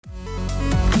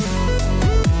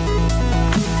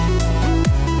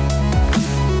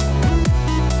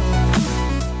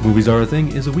Movies Are a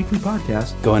Thing is a weekly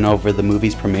podcast going over the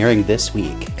movies premiering this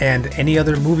week. And any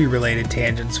other movie-related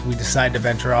tangents we decide to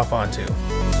venture off onto.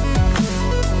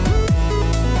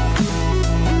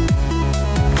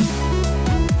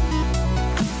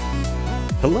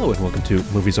 Hello and welcome to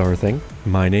Movies Are a Thing.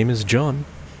 My name is John.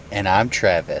 And I'm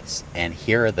Travis, and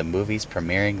here are the movies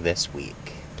premiering this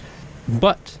week.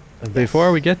 But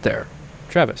before we get there,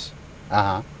 Travis.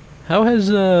 Uh-huh.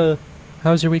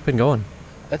 How's your week been going?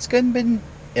 It's been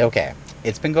okay.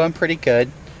 It's been going pretty good.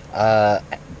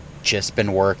 Just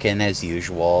been working as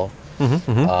usual.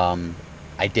 I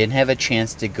didn't have a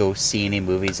chance to go see any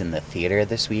movies in the theater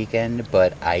this weekend,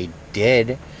 but I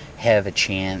did have a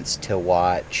chance to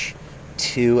watch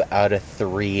 2 out of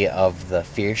 3 of the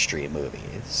Fear Street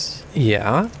movies.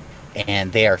 Yeah?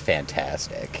 And they are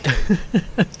fantastic.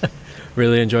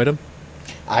 Really enjoyed them?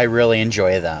 I really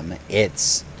enjoy them.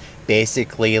 It's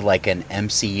basically like an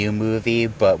MCU movie,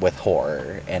 but with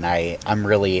horror, and I'm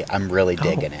really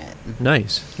digging it.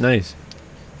 Nice.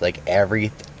 Like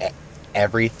everything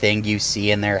you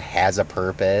see in there has a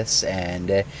purpose,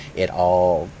 and it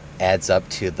all adds up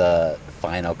to the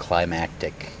final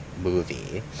climactic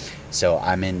movie. So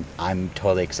I'm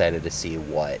totally excited to see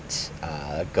what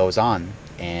goes on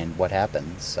and what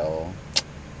happens. So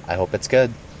I hope it's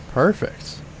good.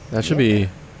 Perfect. That should be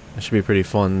pretty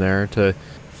fun there to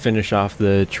finish off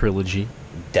the trilogy.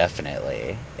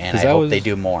 Definitely. And I hope they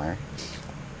do more.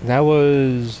 That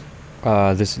was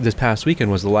this past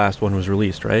weekend was the last one was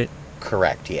released, right?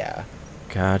 Correct, yeah.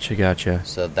 Gotcha.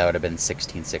 So that would have been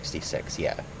 1666,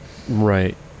 yeah.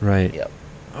 Right. Yep.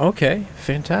 Okay,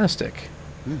 fantastic.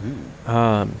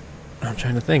 I'm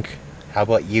trying to think. How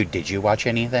about you? Did you watch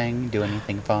anything? Do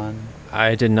anything fun?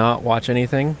 I did not watch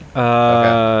anything.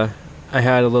 Okay. I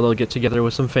had a little get together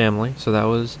with some family, so that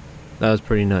was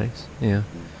pretty nice. Yeah.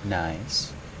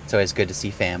 Nice. It's always good to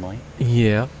see family.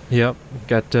 Yeah. Yep.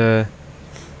 Got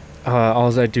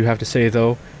all I do have to say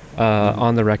though,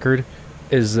 on the record,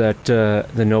 is that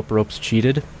the Nope ropes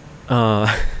cheated. That's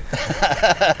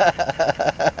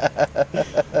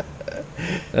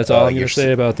all I'm gonna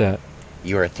say about that.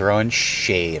 You are throwing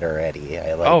shade already.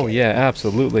 I like it. Oh yeah,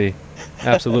 absolutely.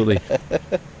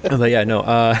 But yeah,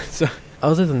 no. So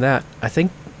other than that, I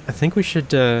think we should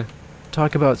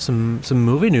talk about some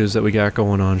movie news that we got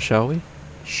going on, shall we?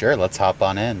 Sure, let's hop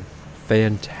on in.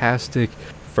 Fantastic.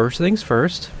 First things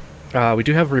first, we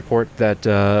do have a report that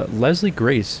Leslie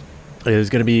Grace is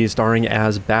going to be starring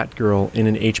as Batgirl in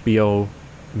an HBO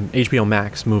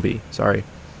Max movie. Sorry.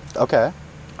 Okay.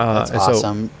 That's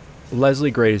awesome. So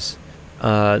Leslie Grace,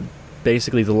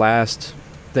 basically the last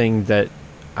thing that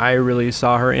I really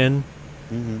saw her in,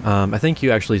 I think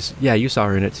you saw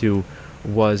her in it too,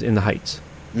 was In the Heights.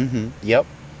 Yep.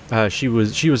 She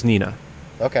was Nina.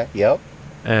 Okay, yep.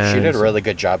 And she did a really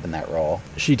good job in that role.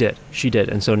 She did.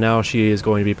 And so now she is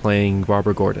going to be playing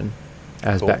Barbara Gordon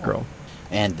as Batgirl.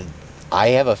 And I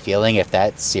have a feeling if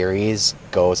that series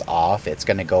goes off, it's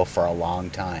going to go for a long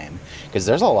time. Because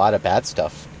there's a lot of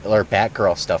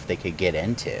Batgirl stuff they could get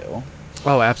into.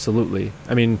 Oh, absolutely.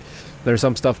 I mean, there's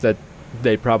some stuff that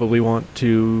they probably want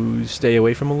to stay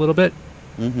away from a little bit.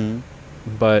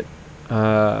 But,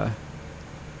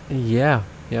 yeah,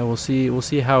 we'll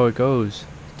see how it goes.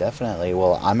 Definitely.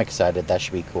 Well, I'm excited. That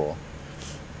should be cool.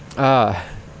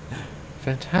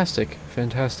 Fantastic.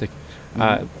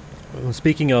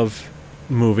 Speaking of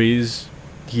movies,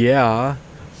 yeah.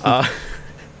 My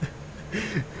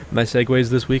segues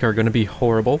this week are going to be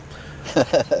horrible.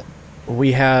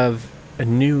 We have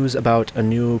news about a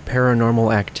new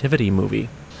Paranormal Activity movie.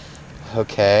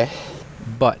 Okay.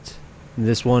 But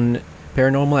this one,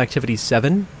 Paranormal Activity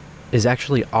 7, is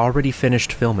actually already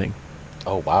finished filming.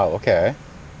 Oh, wow. Okay.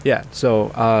 Yeah,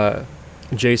 so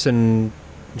Jason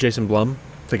Blum,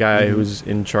 the guy who's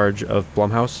in charge of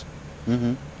Blumhouse,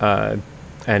 and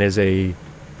is a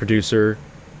producer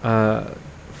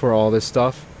for all this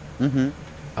stuff,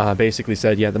 basically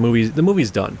said, yeah, the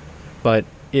movie's done, but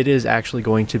it is actually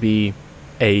going to be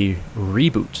a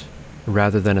reboot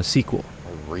rather than a sequel.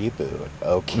 A reboot,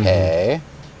 okay.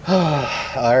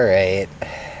 All right.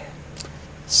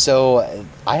 So,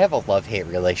 I have a love-hate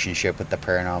relationship with the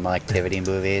Paranormal Activity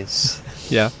movies.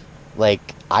 Yeah. Like,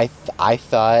 I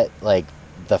thought, like,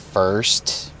 the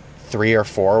first 3 or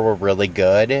 4 were really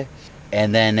good,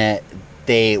 and then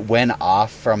they went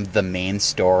off from the main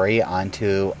story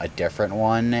onto a different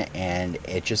one, and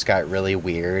it just got really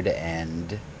weird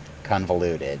and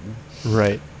convoluted.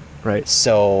 Right.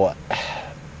 So,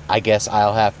 I guess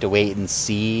I'll have to wait and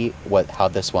see how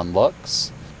this one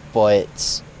looks,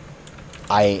 but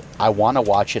I want to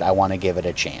watch it. I want to give it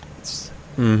a chance.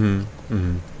 They're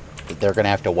going to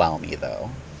have to wow me, though.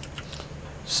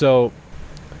 So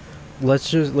let's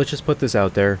just put this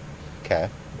out there. Okay.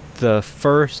 The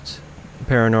first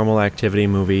Paranormal Activity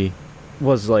movie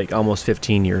was like almost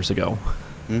 15 years ago.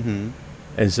 Mm-hmm.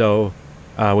 And so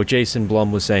what Jason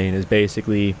Blum was saying is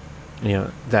basically,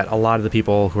 that a lot of the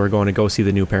people who are going to go see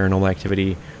the new Paranormal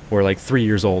Activity were like 3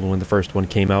 years old when the first one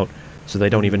came out, so they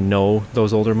don't even know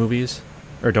those older movies,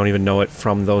 or don't even know it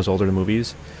from those older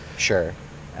movies. Sure.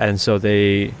 And so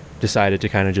they decided to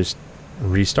kind of just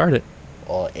restart it.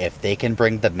 Well, if they can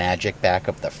bring the magic back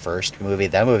of the first movie,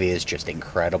 that movie is just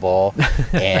incredible.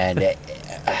 And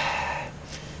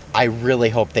I really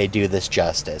hope they do this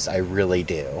justice. I really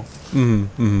do. Mm-hmm.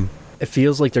 Mm-hmm. It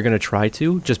feels like they're going to try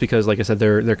to, just because, like I said,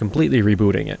 they're completely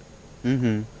rebooting it.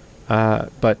 Mm-hmm.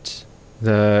 But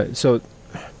so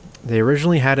they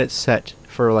originally had it set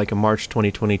for like a March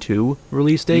 2022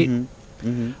 release date. Mm-hmm.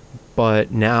 Mm-hmm.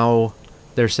 But now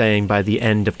they're saying by the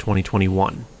end of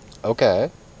 2021.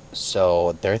 Okay.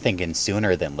 So they're thinking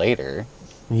sooner than later.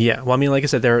 Yeah. Well, I mean, like I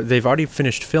said, they've already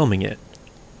finished filming it.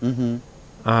 Mm-hmm.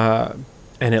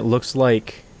 And it looks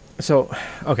like... So,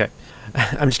 okay.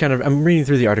 I'm reading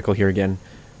through the article here again,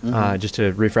 just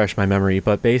to refresh my memory.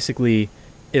 But basically,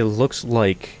 it looks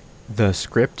like the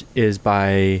script is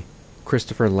by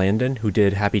Christopher Landon, who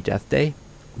did Happy Death Day.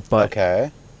 But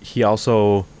okay. He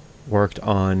also worked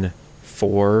on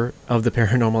 4 of the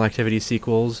Paranormal Activity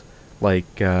sequels, like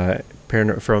from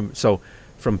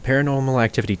Paranormal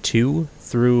Activity 2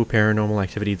 through Paranormal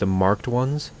Activity the marked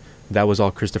ones. That was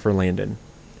all Christopher Landon.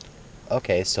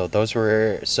 Okay, so those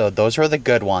were the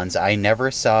good ones. I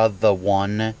never saw the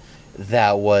one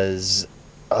that was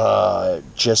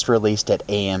just released at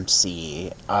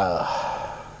AMC.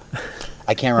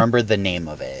 I can't remember the name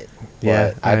of it.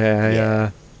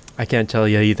 Yeah, I can't tell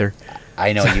you either.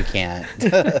 I know you can't.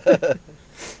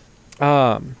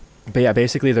 But yeah,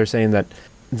 basically they're saying that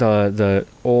the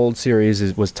old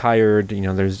series was tired.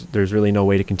 There's really no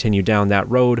way to continue down that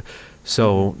road.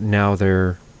 So now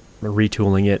they're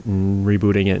retooling it and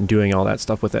rebooting it and doing all that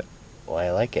stuff with it. Well,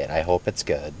 I like it. I hope it's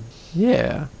good.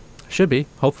 Yeah, should be.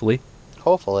 Hopefully.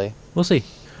 We'll see.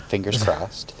 Fingers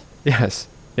crossed. Yes.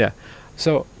 Yeah.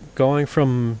 So going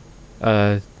from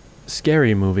a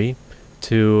scary movie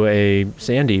to a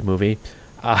Sandy movie.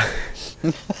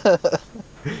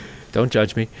 Don't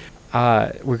judge me.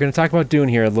 We're going to talk about Dune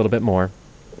here a little bit more.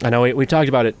 I know we talked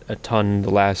about it a ton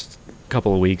the last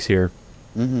couple of weeks here.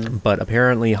 Mm-hmm. But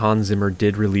apparently Hans Zimmer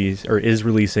is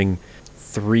releasing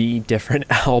 3 different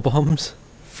albums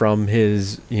from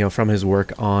his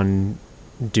work on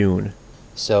Dune.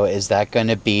 So is that going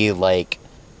to be like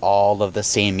all of the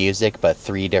same music but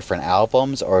 3 different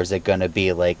albums, or is it going to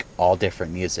be like all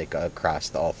different music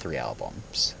across all 3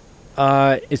 albums?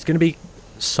 It's going to be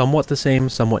somewhat the same,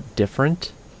 somewhat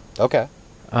different. Okay.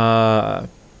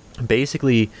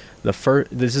 Basically,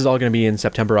 this is all going to be in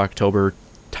September, October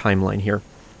timeline here.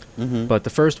 Mm-hmm. But the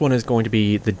first one is going to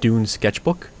be the Dune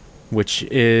sketchbook, which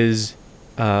is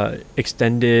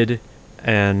extended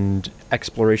and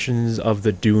explorations of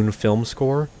the Dune film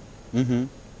score. Mm-hmm.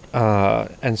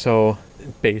 And so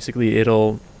basically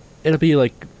it'll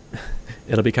be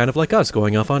kind of like us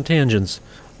going off on tangents.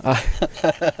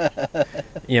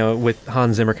 With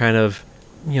Hans Zimmer kind of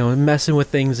messing with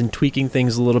things and tweaking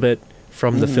things a little bit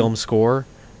from the film score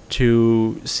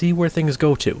to see where things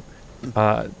go to.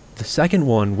 The second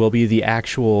one will be the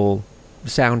actual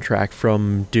soundtrack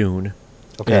from Dune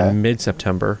in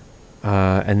mid-September.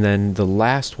 And then the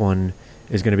last one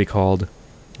is going to be called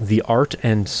The Art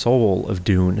and Soul of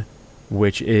Dune,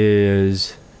 which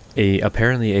is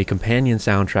apparently a companion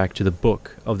soundtrack to the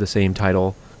book of the same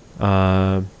title,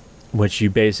 which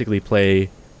you basically play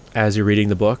as you're reading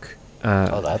the book.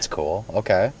 Oh, that's cool.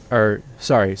 Okay. Or,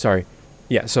 sorry.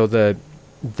 Yeah, so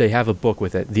they have a book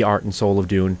with it, The Art and Soul of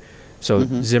Dune. So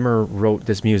Zimmer wrote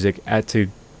this music to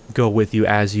go with you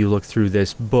as you look through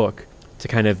this book to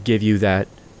kind of give you that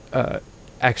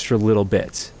extra little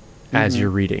bits as you're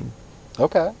reading.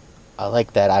 Okay. I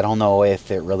like that. I don't know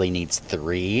if it really needs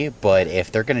 3, but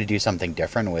if they're going to do something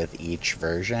different with each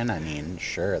version, I mean,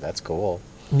 sure, that's cool.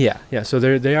 Yeah. So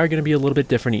they are going to be a little bit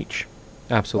different each.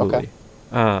 Absolutely.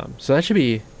 Okay. So that should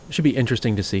be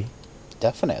interesting to see.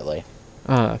 Definitely.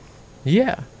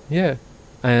 Yeah.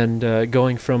 And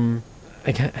going from...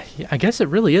 I guess it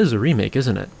really is a remake,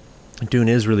 isn't it? Dune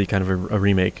is really kind of a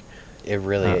remake. It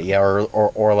really,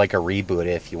 or like a reboot,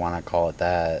 if you want to call it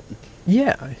that.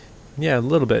 Yeah, a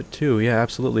little bit too. Yeah,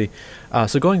 absolutely.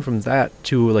 So going from that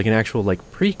to like an actual like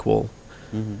prequel,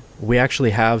 we actually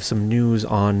have some news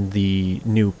on the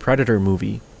new Predator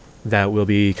movie that will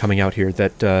be coming out here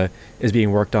that is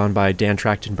being worked on by Dan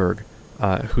Trachtenberg,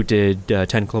 who did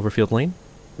 10 Cloverfield Lane.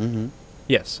 Mm-hmm.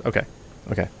 Yes. Okay.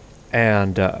 Okay.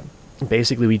 And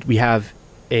basically, we have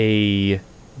a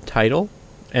title,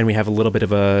 and we have a little bit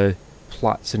of a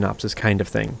plot synopsis kind of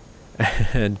thing.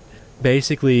 And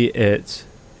basically, it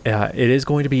is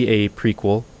going to be a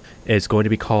prequel. It's going to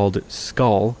be called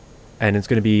Skull, and it's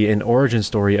going to be an origin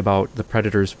story about the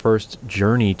Predator's first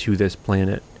journey to this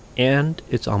planet. And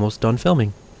it's almost done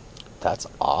filming. That's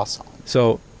awesome.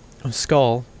 So,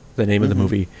 Skull, the name of the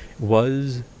movie,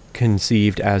 was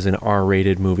conceived as an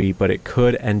R-rated movie, but it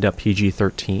could end up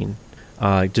PG-13,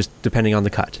 just depending on the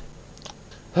cut.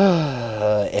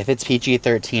 If it's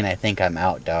PG-13, I think I'm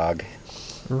out, dog.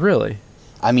 Really?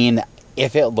 I mean,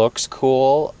 if it looks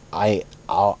cool, I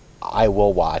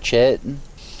will watch it,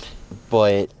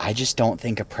 but I just don't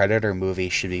think a Predator movie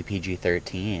should be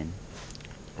PG-13.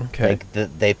 Okay. Like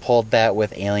they pulled that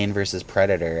with Alien versus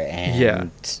Predator, and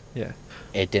yeah,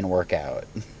 it didn't work out.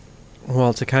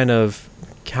 Well, to kind of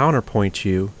counterpoint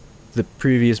you, the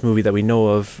previous movie that we know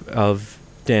of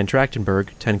Dan Trachtenberg,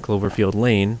 10 Cloverfield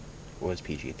Lane, Was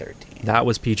PG-13. that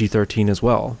was PG-13 as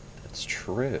well. That's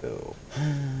true.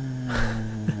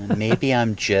 Maybe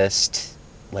I'm just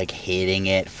like hating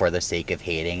it for the sake of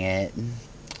hating it.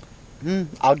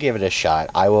 I'll give it a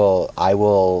shot. I will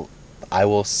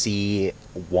see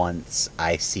once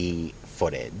I see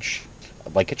footage,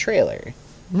 like a trailer.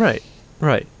 Right.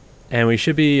 And we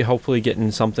should be hopefully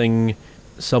getting something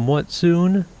somewhat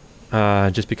soon,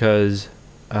 just because,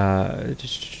 I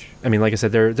mean, like I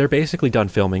said, they're basically done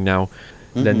filming now.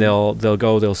 Then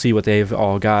they'll see what they've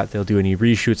all got. They'll do any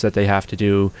reshoots that they have to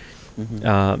do,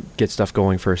 get stuff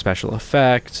going for special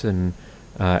effects, and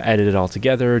edit it all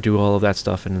together, do all of that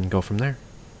stuff, and then go from there.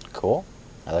 Cool.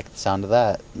 I like the sound of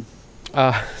that.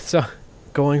 So,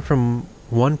 going from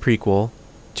one prequel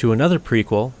to another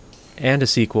prequel and a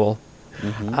sequel,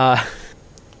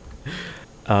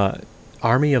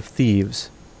 Army of Thieves.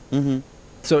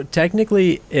 So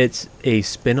technically, it's a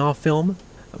spin-off film,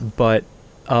 but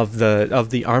of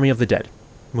the Army of the Dead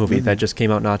movie that just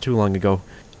came out not too long ago.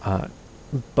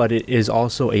 But it is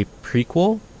also a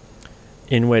prequel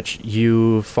in which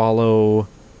you follow.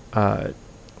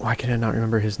 Why can I not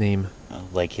remember his name?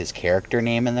 Like his character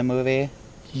name in the movie?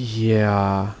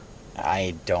 Yeah.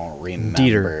 I don't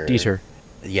remember. Dieter.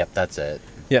 Yep, that's it.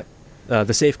 Yep. The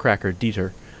safecracker,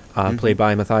 Dieter. Played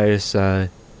by Matthias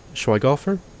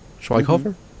Schweighöfer?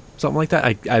 Something like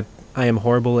that. I am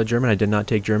horrible at German. I did not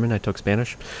take German. I took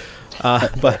Spanish.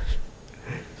 But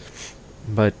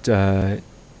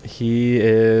he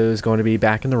is going to be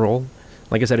back in the role.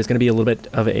 Like I said, it's going to be a little bit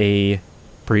of a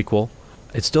prequel.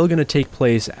 It's still going to take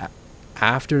place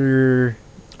after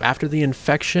the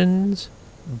infections,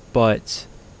 but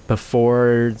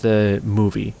before the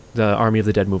movie, the Army of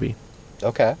the Dead movie.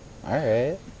 Okay. All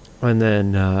right. And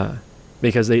then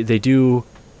because they do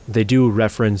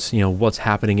reference, what's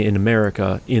happening in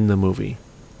America in the movie.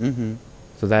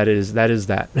 So that is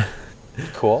that.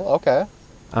 Cool. Okay.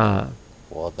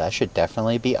 Well, that should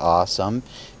definitely be awesome,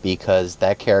 because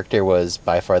that character was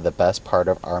by far the best part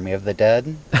of Army of the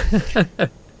Dead.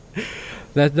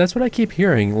 That's what I keep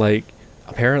hearing. Like,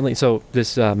 apparently, so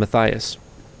this Matthias,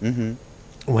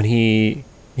 when he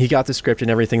got the script and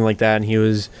everything like that, and he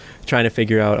was trying to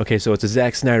figure out, okay, so it's a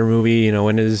Zack Snyder movie,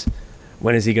 when is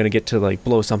he going to get to like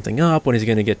blow something up? When is he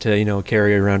going to get to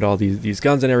carry around all these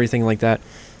guns and everything like that?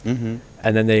 And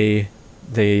then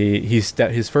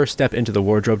his first step into the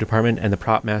wardrobe department, and the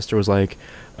prop master was like,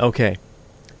 okay,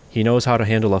 he knows how to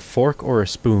handle a fork or a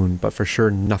spoon, but for sure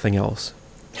nothing else.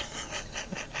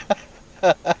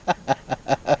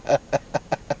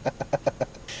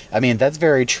 I mean, that's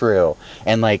very true.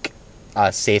 And like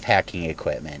safe hacking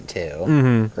equipment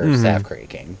too, or staff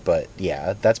craking. But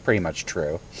yeah, that's pretty much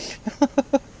true.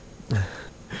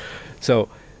 So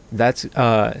that's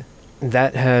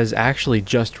that has actually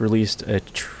just released a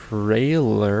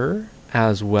trailer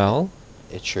as well.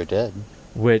 It sure did.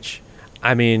 Which,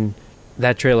 I mean,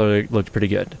 that trailer looked pretty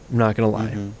good. I'm not gonna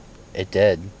lie. It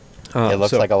did. It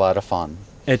looks like a lot of fun.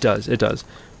 It does.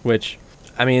 Which,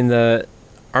 I mean, the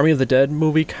Army of the Dead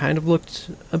movie kind of looked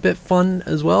a bit fun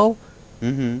as well.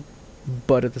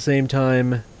 But at the same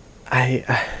time,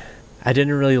 I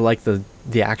didn't really like the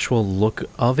actual look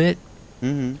of it.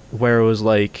 Where it was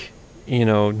like,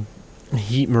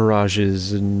 heat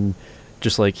mirages and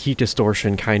just like heat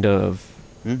distortion kind of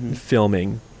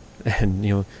filming,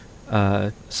 and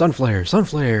sunflare,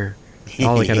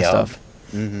 all that kind of stuff.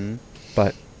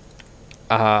 But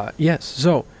yes,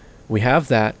 so we have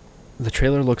that. The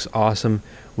trailer looks awesome.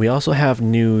 We also have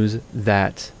news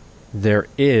that there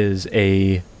is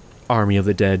a Army of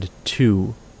the Dead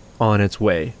 2 on its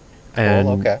way,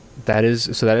 and that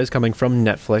is coming from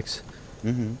Netflix.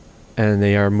 and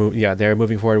they are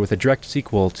moving forward with a direct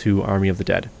sequel to Army of the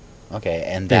Dead. Okay,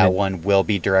 and that one will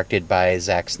be directed by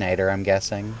Zack Snyder, I'm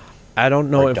guessing? I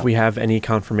don't know if we have any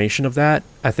confirmation of that.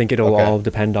 I think it'll all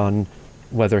depend on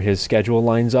whether his schedule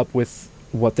lines up with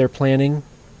what they're planning,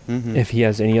 if he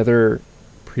has any other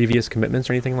previous commitments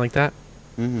or anything like that.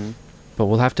 But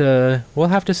we'll have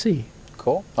to see.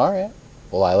 Cool. All right.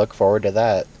 Well, I look forward to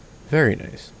that. Very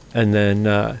nice. And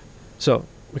then, so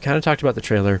we kind of talked about the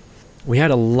trailer. We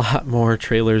had a lot more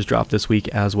trailers drop this week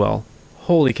as well.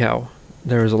 Holy cow.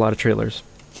 There was a lot of trailers.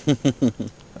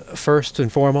 First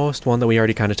and foremost, one that we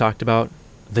already kind of talked about,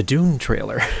 the Dune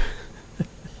trailer.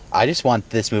 I just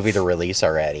want this movie to release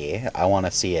already. I want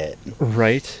to see it.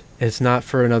 Right? It's not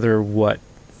for another,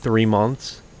 3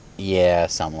 months? Yeah,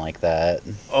 something like that.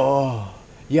 Oh.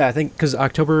 Yeah, I think, because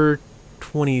October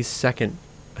 22nd,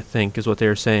 I think, is what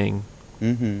they're saying.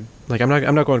 Like, I'm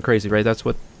not going crazy, right? That's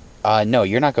what... No,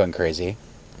 you're not going crazy.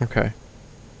 Okay.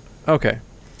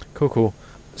 Cool.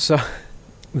 So,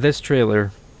 this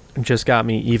trailer just got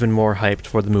me even more hyped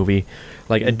for the movie.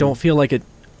 Like, I don't feel like it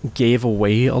gave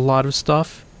away a lot of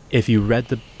stuff. If you read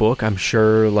the book, I'm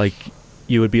sure, like,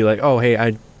 you would be like, oh, hey,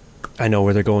 I know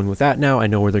where they're going with that now. I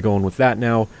know where they're going with that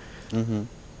now.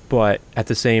 But at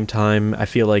the same time, I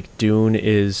feel like Dune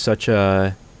is such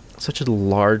a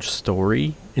large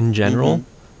story in general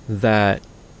that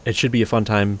it should be a fun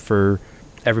time for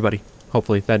everybody.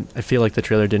 Hopefully, that I feel like the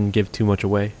trailer didn't give too much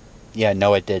away. Yeah,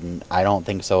 no, it didn't. I don't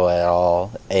think so at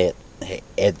all. It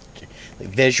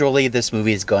visually, this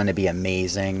movie is going to be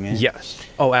amazing. Yes.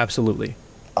 Oh, absolutely.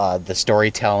 The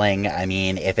storytelling, I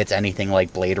mean, if it's anything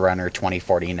like Blade Runner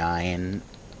 2049,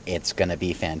 it's going to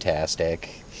be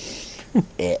fantastic.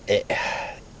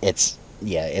 It's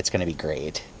going to be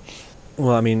great.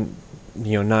 Well, I mean,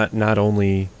 not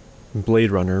only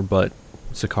Blade Runner, but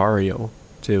Sicario,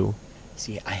 too.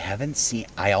 See,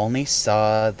 I only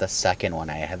saw the second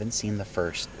one. I haven't seen the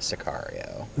first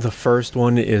Sicario. The first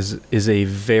one is a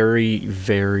very,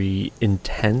 very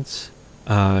intense,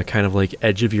 kind of like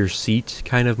edge of your seat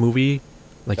kind of movie.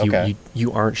 Like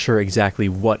you aren't sure exactly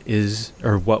what is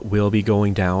or what will be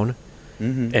going down.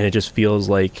 And it just feels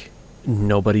like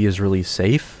nobody is really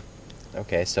safe.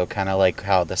 Okay, so kind of like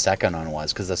how the second one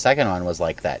was, because the second one was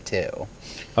like that too.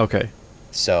 Okay.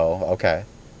 So, okay.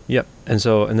 Yep. And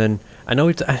then I know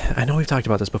we've talked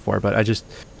about this before, but I just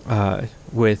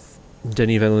with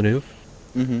Denis Villeneuve.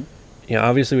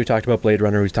 Obviously we talked about Blade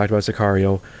Runner, we talked about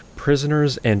Sicario,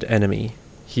 Prisoners and Enemy.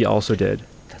 He also did.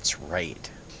 That's right.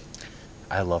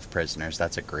 I love Prisoners.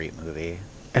 That's a great movie.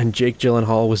 And Jake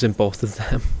Gyllenhaal was in both of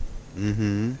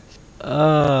them.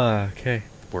 Okay.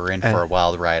 We're in for a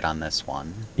wild ride on this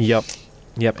one. Yep.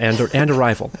 And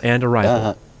Arrival.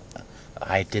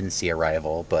 I didn't see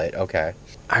Arrival, but okay.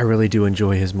 I really do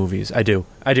enjoy his movies. I do.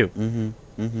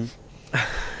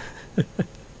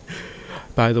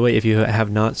 By the way, if you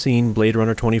have not seen Blade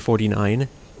Runner 2049,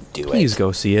 please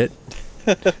go see it.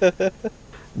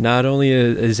 Not only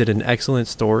is it an excellent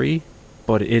story,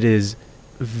 but it is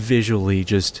visually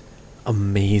just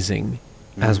amazing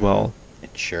as well.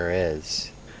 It sure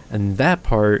is. And that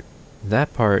part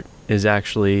is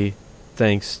actually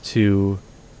thanks to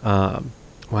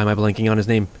why am I blanking on his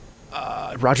name?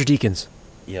 Roger Deakins.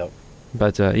 Yep.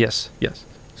 But yes.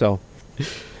 So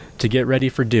to get ready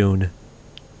for Dune,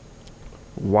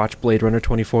 watch Blade Runner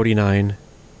 2049.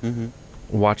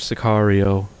 Watch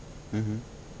Sicario.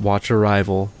 Watch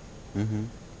Arrival. And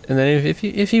then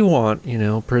if you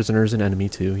want, Prisoners and Enemy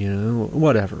too,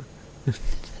 whatever.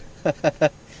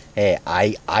 Hey,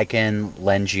 I can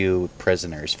lend you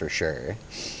Prisoners for sure.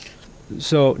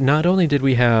 So not only did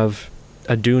we have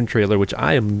a Dune trailer, which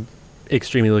I am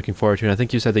extremely looking forward to, and I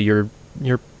think you said that you're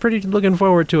pretty looking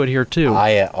forward to it here too.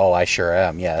 I sure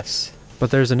am, yes.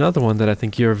 But there's another one that I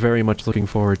think you're very much looking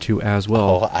forward to as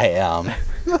well. Oh, I am.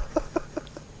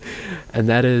 And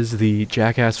that is the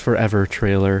Jackass Forever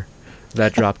trailer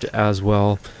that dropped as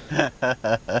well.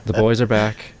 The boys are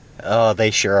back. Oh,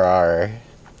 they sure are.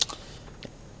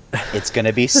 It's going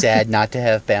to be sad not to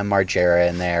have Bam Margera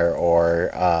in there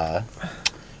or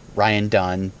Ryan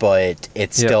Dunn, but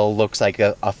it still looks like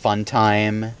a fun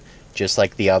time, just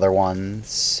like the other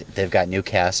ones. They've got new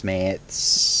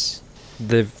castmates.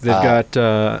 They've got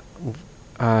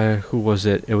who was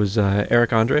it? It was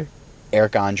Eric Andre.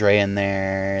 Eric Andre in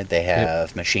there. They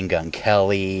have Machine Gun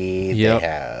Kelly. They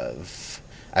have.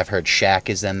 I've heard Shaq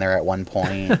is in there at one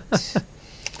point.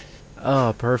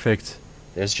 Oh, perfect.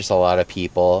 There's just a lot of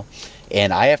people.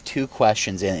 And I have two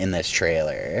questions in this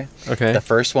trailer. Okay. The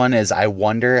first one is, I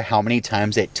wonder how many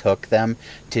times it took them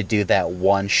to do that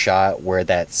one shot where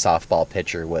that softball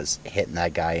pitcher was hitting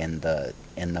that guy in the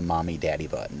mommy daddy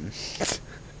button.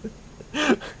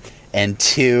 And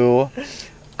 2,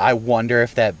 I wonder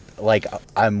if that, like,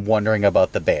 I'm wondering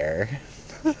about the bear.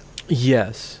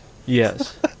 Yes.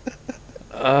 Yes.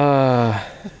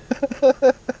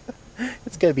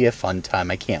 It's gonna be a fun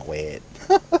time. I can't wait.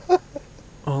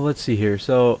 Oh, let's see here.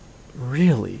 So,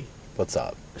 really, What's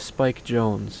up? Spike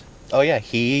Jonze. Oh yeah,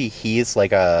 he's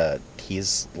like a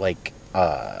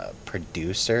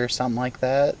producer or something like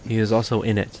that. He is also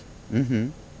in it. Mm-hmm.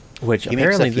 Which He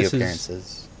apparently makes a few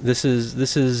appearances. This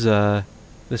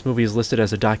movie is listed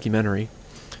as a documentary.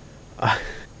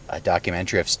 A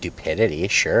documentary of stupidity,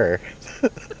 sure.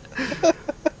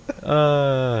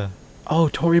 Oh,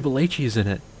 Tori Belleci is in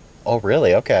it, Oh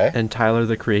really? Okay. and Tyler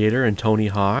the Creator, and Tony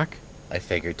Hawk. I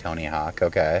figured Tony Hawk.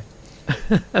 Okay.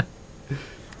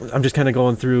 I'm just kind of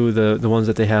going through the ones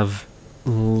that they have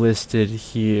listed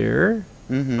here.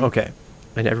 Mm-hmm. Okay,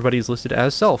 and everybody's listed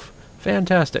as self.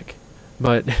 Fantastic,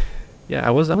 but yeah,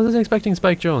 I wasn't expecting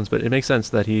Spike Jonze, but it makes sense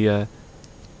that he,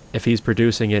 if he's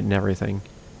producing it and everything.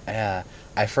 Yeah.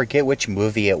 I forget which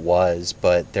movie it was,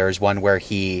 but there was one where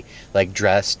he like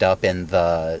dressed up in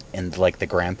the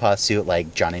grandpa suit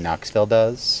like Johnny Knoxville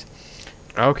does.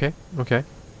 Okay.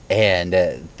 And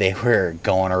they were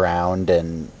going around,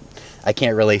 and I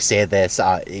can't really say this.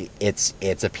 It's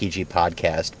a PG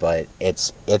podcast, but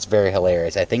it's very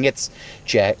hilarious. I think it's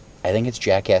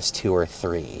Jackass 2 or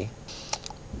 3.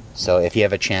 So if you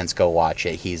have a chance, go watch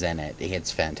it. He's in it.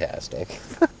 It's fantastic.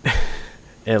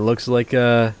 It looks like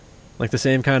the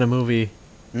same kind of movie,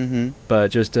 Mm-hmm.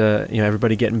 but just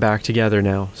everybody getting back together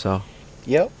now. So.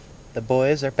 Yep. The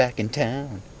boys are back in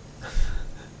town.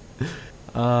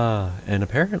 And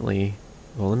apparently,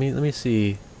 well, let me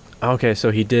see. Okay,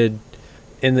 so he did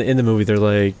in the movie. They're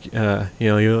like,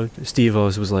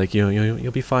 Steve-O's was like,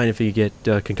 you'll be fine if you get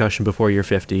concussion before you're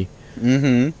 50.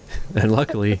 Mm-hmm. And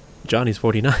luckily, Johnny's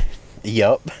 49.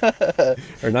 Yep.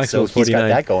 Or Knoxville's So he's 49. got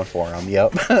that going for him.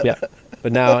 Yep. Yeah,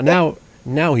 but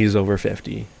now he's over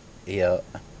 50. Yep.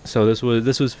 So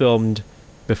this was filmed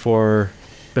before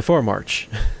March.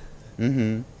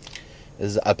 Mm-hmm.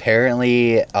 Is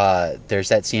apparently there's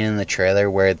that scene in the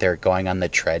trailer where they're going on the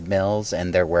treadmills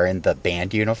and they're wearing the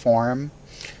band uniform.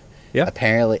 Yeah.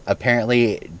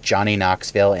 Apparently Johnny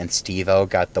Knoxville and Steve-O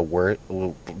got the worst.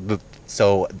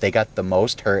 So they got the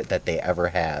most hurt that they ever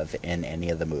have in any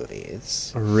of the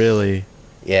movies. Really?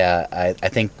 Yeah, I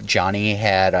think Johnny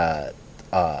had a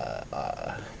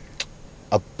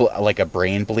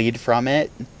brain bleed from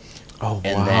it. Oh,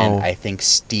 And wow. then I think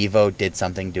Steve-O did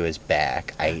something to his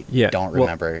back. I don't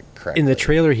remember correctly. In the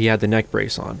trailer, he had the neck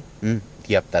brace on.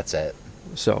 Yep, that's it.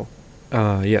 So,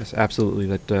 yes, absolutely,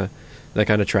 that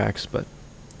kind of tracks. But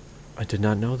I did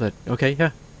not know that. Okay,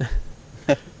 yeah.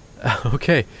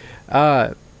 Okay,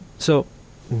 so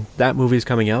that movie's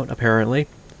coming out apparently.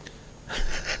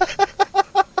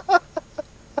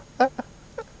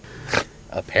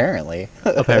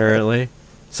 Apparently,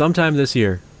 sometime this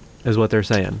year, is what they're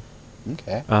saying.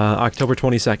 Okay. October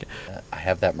 22nd. I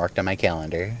have that marked on my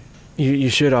calendar. You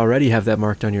should already have that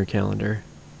marked on your calendar.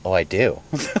 Oh, I do.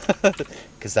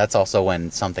 Because that's also when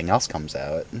something else comes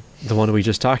out. The one we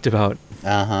just talked about.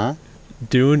 Uh-huh.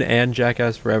 Dune and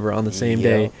Jackass Forever on the same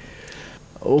day.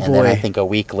 Oh, and boy. then I think a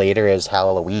week later is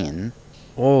Halloween.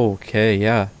 Okay,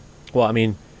 yeah. Well, I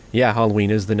mean, yeah,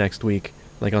 Halloween is the next week,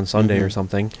 like on Sunday or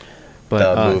something.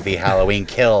 But The movie Halloween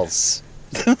Kills.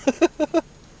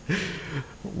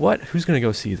 What? Who's gonna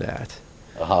go see that?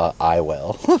 I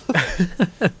will.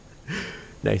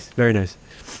 Nice, very nice.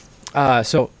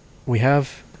 So we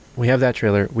have that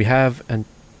trailer. We have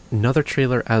another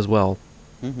trailer as well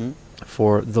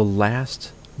for The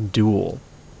Last Duel,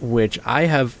 which I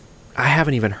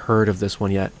haven't even heard of this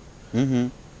one yet.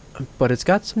 But it's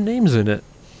got some names in it.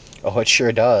 Oh, it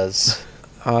sure does.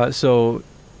 So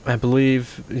I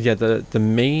believe, yeah, the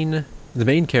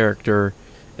main character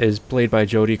is played by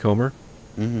Jodie Comer,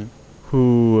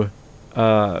 who,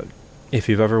 if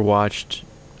you've ever watched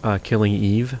Killing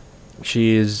Eve,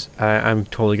 she is, I'm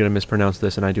totally going to mispronounce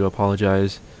this and I do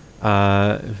apologize,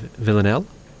 Villanelle.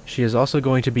 She is also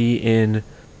going to be in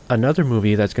another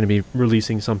movie that's going to be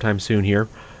releasing sometime soon here,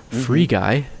 Free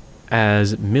Guy,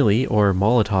 as Millie, or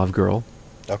Molotov Girl.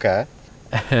 Okay.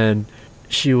 And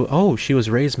she was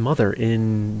Rey's mother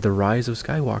in The Rise of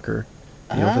Skywalker.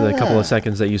 For the couple of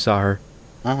seconds that you saw her.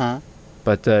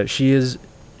 But she's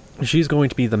going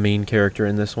to be the main character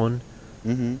in this one.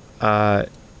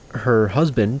 Her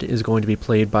husband is going to be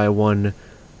played by one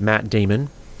Matt Damon.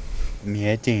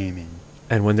 Matt Damon.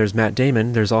 And when there's Matt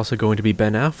Damon, there's also going to be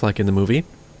Ben Affleck in the movie.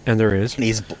 And there is. And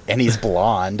he's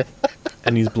blonde.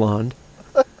 And he's blonde.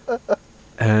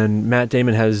 And Matt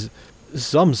Damon has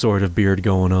some sort of beard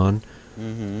going on.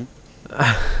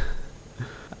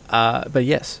 But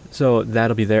yes, so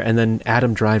that'll be there. And then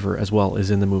Adam Driver as well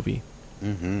is in the movie.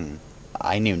 Mm-hmm.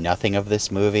 I knew nothing of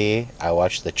this movie. I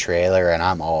watched the trailer, and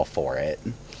I'm all for it.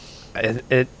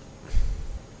 It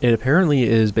apparently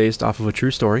is based off of a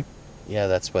true story. Yeah,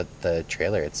 that's what the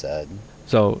trailer had said.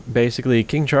 So basically,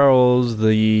 King Charles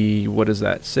the, what is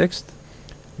that, 6th,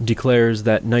 declares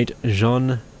that Knight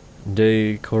Jean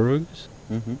de Courrugues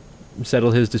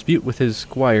settled his dispute with his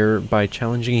squire by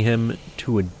challenging him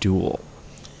to a duel.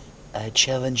 I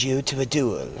challenge you to a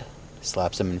duel.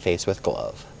 Slaps him in face with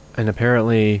glove. And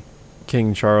apparently,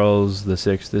 King Charles the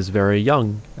 6th is very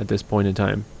young at this point in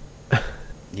time.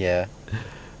 Yeah.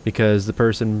 Because the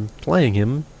person playing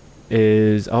him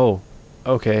is,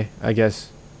 okay, I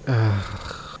guess,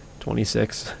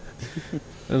 26.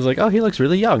 I was like, oh, he looks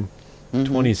really young.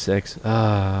 26.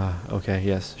 Okay,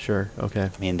 yes, sure,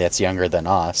 okay. I mean, that's younger than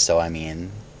us, so I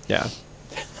mean... Yeah.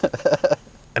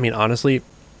 I mean, honestly,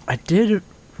 I did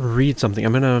read something.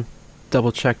 I'm going to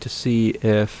double check to see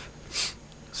if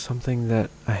something that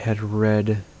I had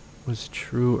read was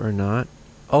true or not.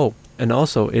 Oh, and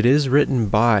also, it is written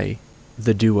by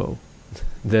the duo.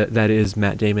 That is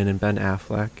Matt Damon and Ben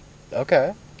Affleck.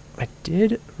 Okay. I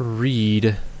did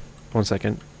read... One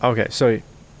second. Okay, so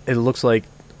it looks like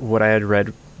what I had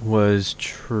read was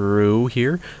true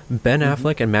here. Ben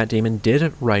Affleck and Matt Damon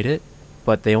did write it,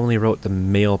 but they only wrote the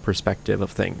male perspective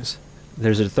of things.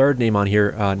 There's a third name on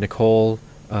here, Nicole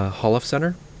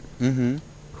Holofcener,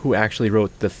 who actually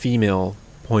wrote the female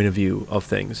point of view of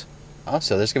things. Oh,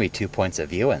 so there's going to be 2 points of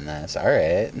view in this. All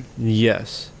right.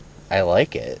 Yes. I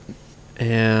like it.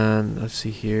 And let's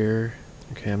see here.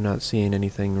 Okay, I'm not seeing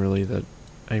anything really that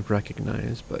I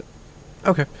recognize, but...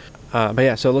 Okay. But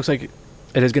yeah, so it looks like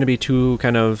it is going to be 2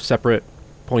 kind of separate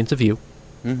points of view.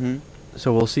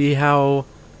 So we'll see how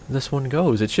this one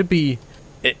goes. It should be...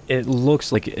 It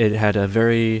looks like it had a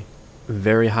very,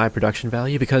 very high production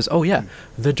value because,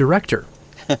 the director...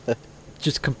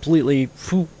 just completely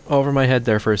over my head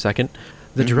there for a second.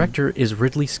 The director is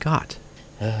Ridley Scott.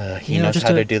 He knows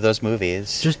how to do those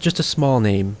movies. Just a small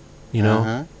name, you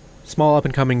know? Small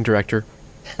up-and-coming director.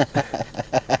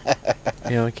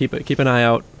 Keep an eye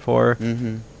out for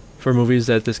movies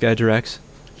that this guy directs.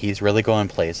 He's really going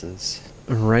places.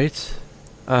 Right?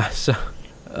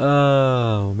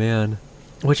 Oh, man.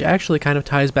 Which actually kind of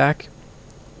ties back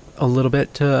a little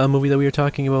bit to a movie that we were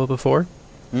talking about before.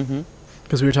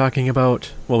 Because we were talking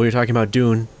about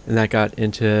Dune, and that got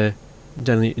into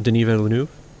Denis Villeneuve,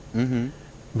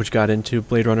 which got into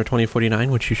Blade Runner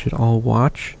 2049, which you should all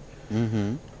watch.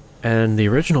 And the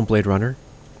original Blade Runner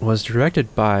was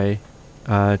directed by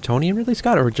Tony and Ridley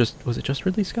Scott, or was it just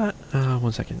Ridley Scott?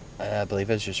 1 second. I believe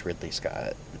it was just Ridley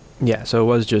Scott. Yeah, so it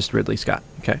was just Ridley Scott.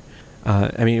 Okay.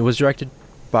 It was directed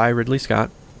by Ridley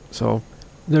Scott, so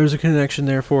there's a connection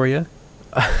there for you.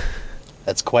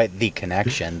 That's quite the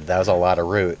connection. That was a lot of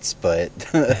roots, but...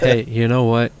 Hey, you know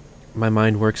what? My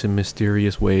mind works in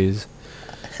mysterious ways.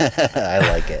 I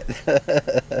like it.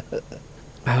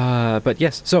 But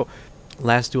yes, so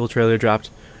last dual trailer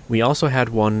dropped. We also had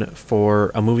one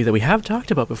for a movie that we have talked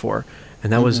about before,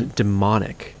 and that was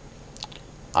Demonic.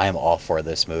 I am all for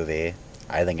this movie.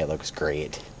 I think it looks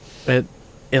great. It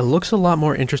looks a lot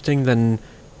more interesting than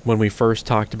when we first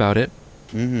talked about it.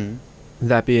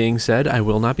 That being said, I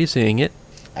will not be seeing it.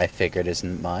 I figured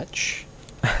isn't much.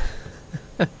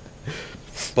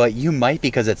 But you might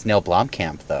because it's Neil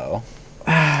Blomkamp, though.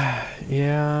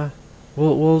 Yeah.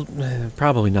 We'll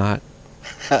probably not.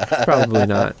 Probably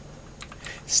not.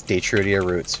 Stay true to your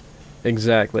roots.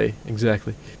 Exactly.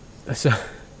 So,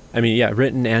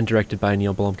 written and directed by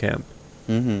Neil Blomkamp.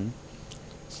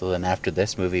 So then after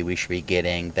this movie, we should be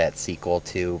getting that sequel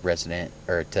to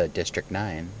to District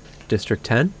 9. District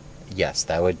 10? Yes,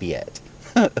 that would be it.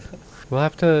 We'll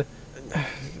have to...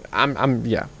 I'm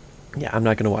not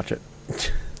going to watch it.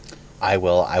 I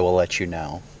will let you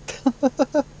know.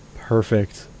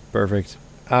 Perfect.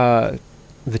 The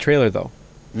trailer, though.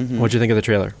 What'd you think of the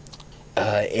trailer?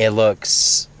 It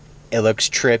looks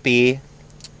trippy.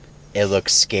 It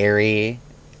looks scary.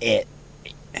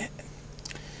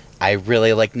 I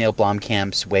really like Neil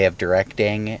Blomkamp's way of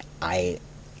directing. I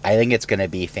think it's going to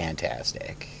be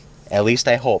fantastic. At least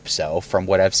I hope so, from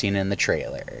what I've seen in the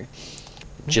trailer.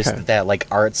 Just that,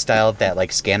 art style,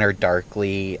 that, Scanner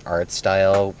Darkly art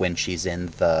style when she's in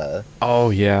the...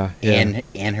 Oh, yeah.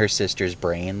 In her sister's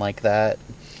brain like that.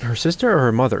 Her sister or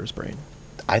her mother's brain?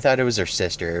 I thought it was her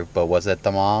sister, but was it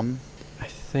the mom? I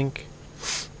think...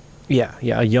 Yeah.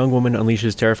 A young woman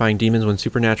unleashes terrifying demons when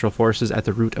supernatural forces at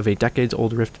the root of a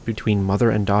decades-old rift between mother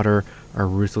and daughter are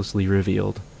ruthlessly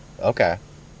revealed. Okay.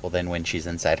 Well, then when she's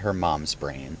inside her mom's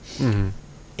brain...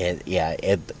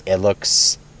 It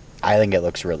looks I think it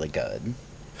looks really good.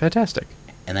 Fantastic.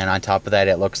 And then on top of that,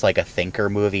 it looks like a thinker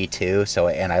movie too. So,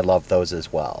 and I love those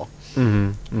as well.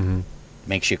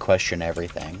 Makes you question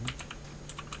everything.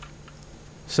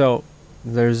 So,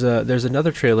 there's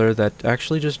another trailer that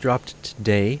actually just dropped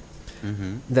today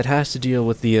that has to deal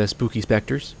with the spooky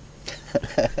specters.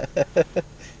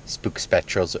 Spooks,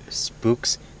 spectrals,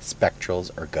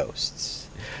 or ghosts.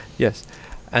 Yes,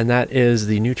 and that is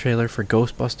the new trailer for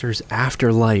Ghostbusters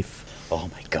Afterlife. Oh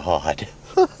my god.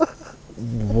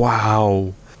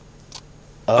 Wow.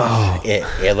 Oh.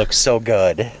 It looks so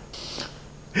good.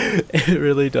 It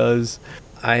really does.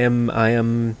 I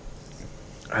am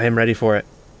ready for it.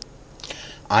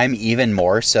 I'm even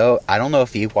more so. I don't know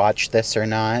if you watched this or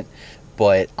not,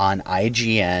 but on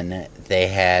IGN they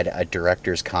had a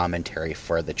director's commentary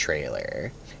for the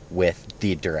trailer with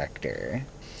the director.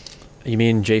 You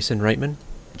mean Jason Reitman?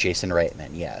 Jason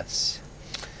Reitman, yes.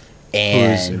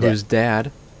 And whose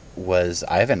dad was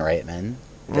Ivan Reitman,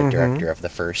 the director of the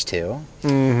first two.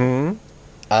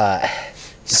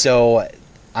 So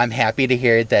I'm happy to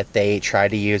hear that they try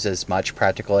to use as much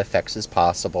practical effects as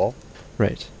possible.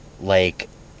 Right. Like,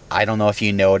 I don't know if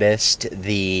you noticed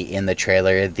in the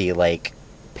trailer, the like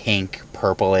pink,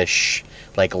 purplish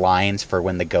like lines for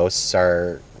when the ghosts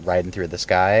are riding through the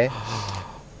sky.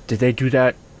 Did they do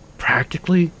that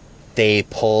practically? They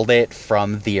pulled it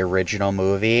from the original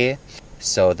movie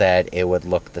so that it would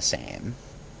look the same.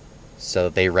 So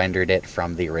they rendered it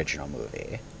from the original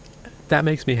movie. That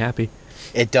makes me happy.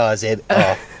 It does.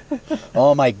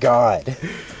 Oh my god.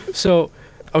 So,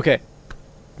 okay.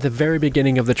 The very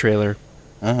beginning of the trailer.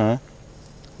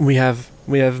 We have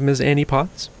Ms. Annie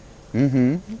Potts.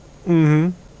 And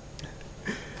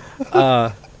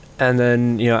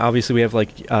then, obviously we have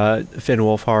like Finn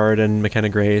Wolfhard and McKenna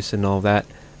Grace and all of that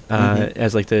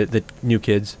as like the new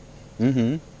kids.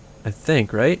 I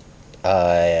think, right?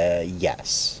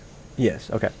 Yes.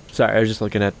 Yes. Okay. Sorry, I was just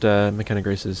looking at McKenna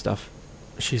Grace's stuff.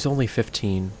 She's only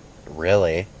 15.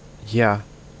 Really? Yeah.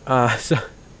 So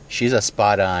she's a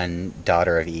spot-on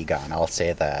daughter of Egon, I'll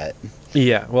say that.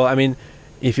 Yeah. Well, I mean,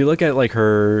 if you look at like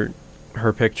her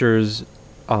pictures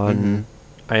on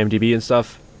IMDb and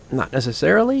stuff, not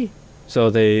necessarily. So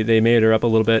they made her up a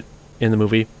little bit in the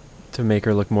movie to make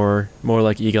her look more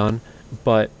like Egon.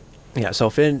 But yeah, so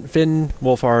Finn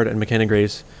Wolfhard and McKenna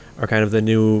Grace are kind of the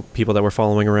new people that we're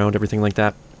following around, everything like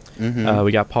that.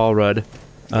 We got Paul Rudd.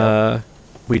 Yep.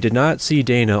 We did not see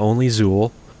Dana, only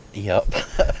Zool. Yep.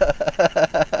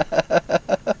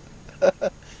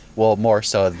 Well, more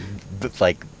so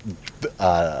the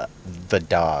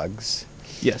dogs.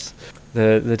 Yes.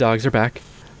 The dogs are back.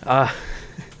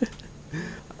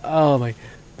 Oh my,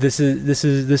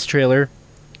 this trailer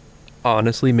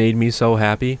honestly made me so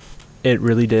happy. It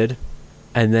really did.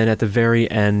 And then at the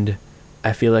very end,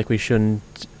 I feel like we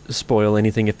shouldn't spoil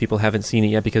anything if people haven't seen it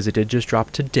yet, because it did just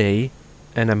drop today,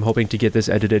 and I'm hoping to get this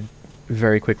edited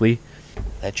very quickly.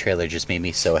 That trailer just made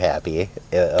me so happy.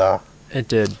 It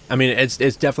did. I mean, it's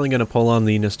definitely going to pull on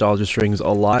the nostalgia strings a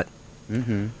lot.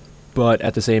 But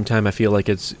at the same time, I feel like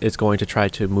it's going to try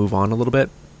to move on a little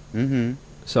bit.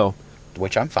 So,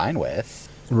 which I'm fine with.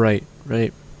 Right.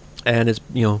 And it's,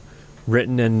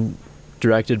 written and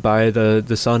directed by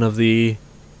the son of the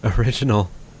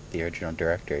original. The original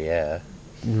director, yeah.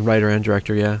 Writer and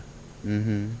director, yeah.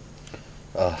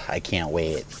 Oh, I can't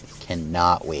wait.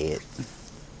 Cannot wait.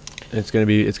 It's gonna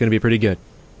be pretty good.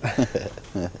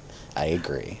 I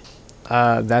agree.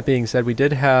 That being said, we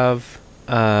did have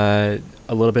a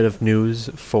little bit of news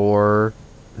for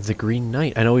The Green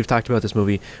Knight. I know we've talked about this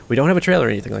movie. We don't have a trailer or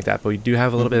anything like that, but we do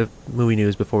have a little bit of movie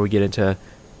news before we get into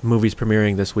movies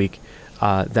premiering this week.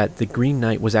 That The Green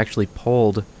Knight was actually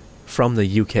pulled from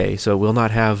the UK, so it will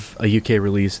not have a UK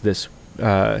release this.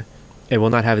 It will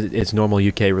not have its normal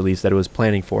UK release that it was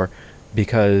planning for,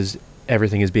 because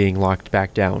everything is being locked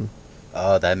back down.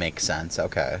 Oh, that makes sense.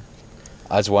 Okay.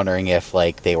 I was wondering if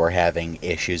they were having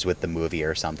issues with the movie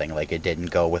or something, like it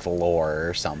didn't go with lore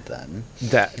or something.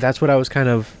 That's what I was kind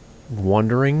of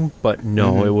wondering, but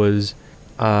no, it was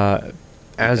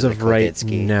as of right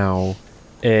now,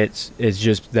 it's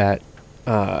just that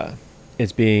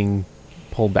it's being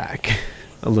pulled back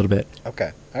a little bit.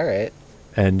 Okay. All right.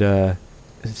 And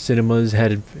cinemas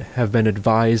have been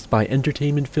advised by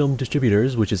Entertainment Film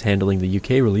Distributors, which is handling the UK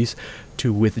release,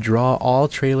 to withdraw all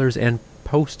trailers and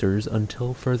posters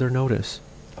until further notice.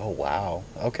 Oh wow.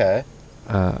 Okay.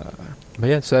 But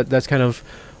yeah, so that's kind of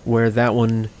where that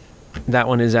one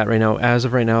is at right now. As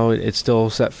of right now, it's still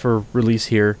set for release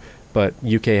here, but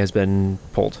UK has been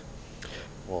pulled.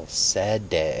 Well, sad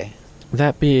day.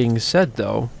 That being said,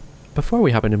 though, before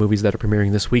we hop into movies that are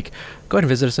premiering this week, go ahead and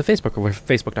visit us at Facebook, or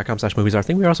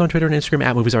facebook.com/moviesareathing. We're also on Twitter and Instagram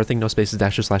at moviesareathing, no spaces,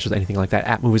 dashes, slashes, anything like that,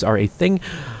 at moviesareathing.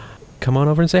 Come on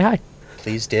over and say hi.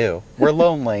 Please do. We're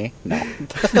lonely. No.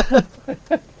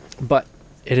 But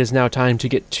it is now time to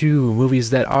get to movies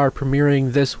that are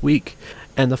premiering this week.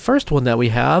 And the first one that we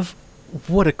have,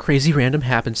 what a crazy random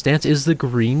happenstance, is The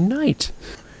Green Knight.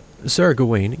 Sir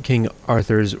Gawain, King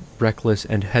Arthur's reckless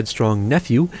and headstrong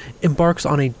nephew, embarks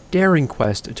on a daring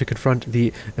quest to confront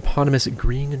the eponymous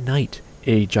Green Knight,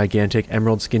 a gigantic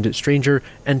emerald-skinned stranger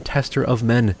and tester of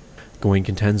men. Gawain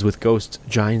contends with ghosts,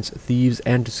 giants, thieves,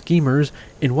 and schemers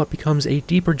in what becomes a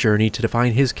deeper journey to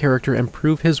define his character and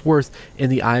prove his worth in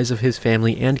the eyes of his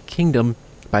family and kingdom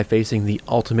by facing the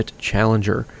ultimate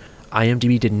challenger.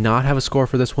 IMDb did not have a score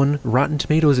for this one. Rotten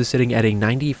Tomatoes is sitting at a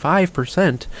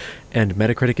 95%, and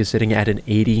Metacritic is sitting at an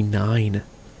 89.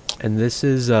 And this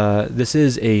is a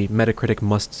Metacritic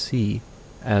must-see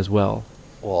as well.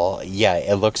 Well, yeah,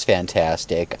 it looks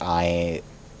fantastic. I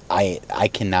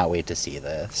cannot wait to see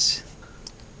this.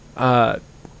 So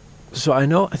I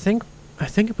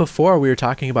think before we were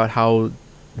talking about how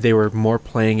they were more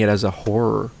playing it as a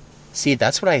horror. See,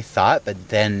 that's what I thought, but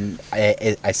then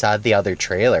I saw the other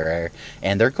trailer,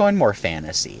 and they're going more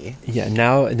fantasy. Yeah,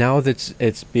 now that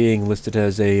it's being listed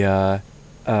as a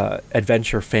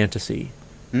adventure fantasy,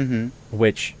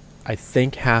 which I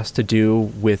think has to do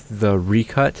with the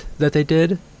recut that they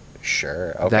did.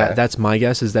 Sure, okay. That's my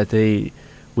guess, is that they,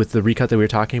 with the recut that we were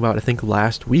talking about, I think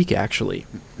last week actually,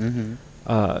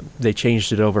 they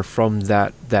changed it over from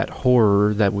that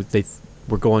horror that they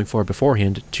were going for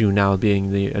beforehand to now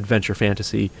being the adventure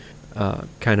fantasy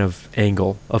kind of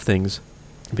angle of things,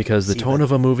 because the tone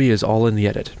of a movie is all in the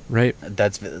edit, right?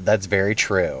 That's very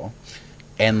true.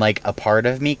 And like a part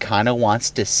of me kind of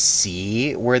wants to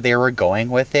see where they were going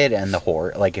with it, and the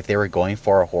horror, like if they were going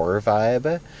for a horror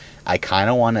vibe, I kind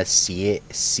of want to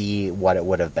see what it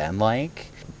would have been like.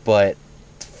 But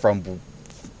from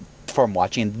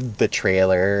watching the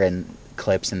trailer and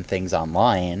clips and things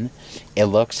online, it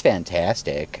looks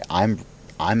fantastic. I'm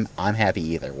happy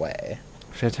either way.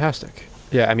 Fantastic.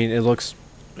 Yeah, I mean it looks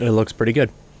pretty good.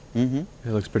 It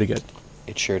looks pretty good.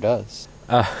 It sure does.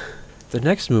 The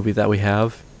next movie that we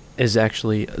have is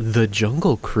actually The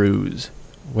Jungle Cruise,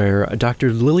 where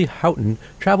Dr. Lily Houghton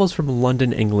travels from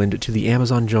London, England to the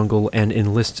Amazon jungle and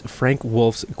enlists Frank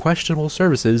Wolf's questionable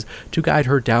services to guide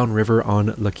her downriver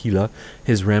on L'Aquila,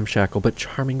 his ramshackle but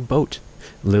charming boat.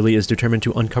 Lily is determined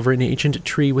to uncover an ancient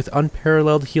tree with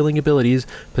unparalleled healing abilities,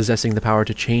 possessing the power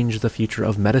to change the future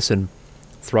of medicine.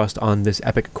 Thrust on this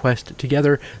epic quest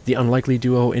together, the unlikely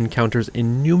duo encounters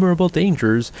innumerable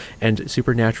dangers and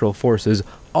supernatural forces,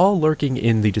 all lurking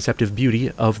in the deceptive beauty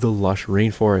of the lush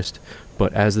rainforest.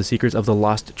 But as the secrets of the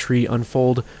lost tree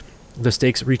unfold, the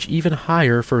stakes reach even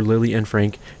higher for Lily and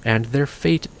Frank, and their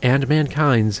fate and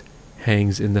mankind's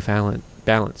hangs in the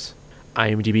balance.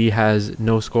 IMDb has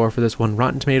no score for this one.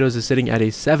 Rotten Tomatoes is sitting at a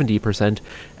 70%,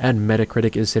 and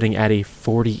Metacritic is sitting at a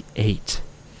 48.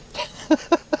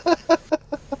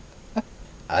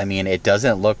 I mean, it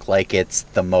doesn't look like it's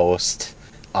the most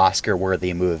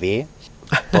Oscar-worthy movie,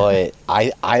 but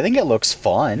I think it looks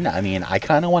fun. I mean, I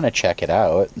kind of want to check it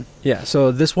out. Yeah, so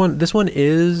this one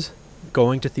is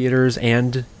going to theaters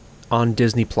and on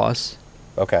Disney Plus.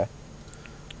 Okay.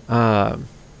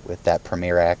 With that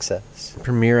Premiere Access.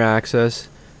 Premiere Access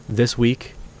this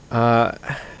week. I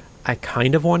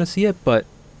kind of want to see it, but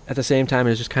at the same time,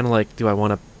 it's just kind of like, do I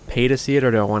want to pay to see it,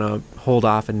 or do I want to hold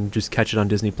off and just catch it on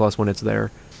Disney Plus when it's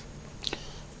there?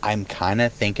 I'm kind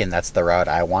of thinking that's the route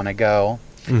I want to go.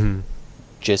 I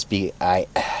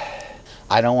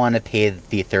don't want to pay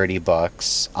the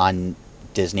 $30 on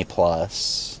Disney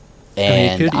Plus.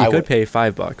 And you could pay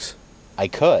 $5. I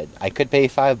could pay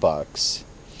 $5,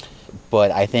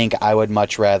 but I think I would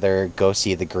much rather go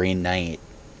see The Green Knight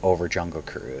over Jungle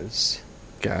Cruise.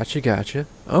 Gotcha.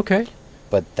 Okay.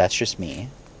 But that's just me.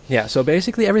 Yeah, so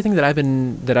basically everything that I've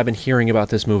been hearing about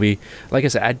this movie, like I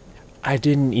said, I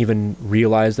didn't even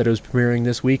realize that it was premiering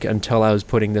this week until I was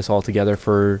putting this all together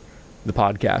for the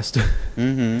podcast.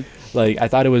 Like, I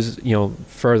thought it was,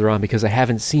 further on, because I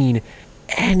haven't seen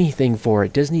anything for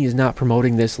it. Disney is not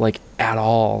promoting this, like, at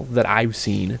all that I've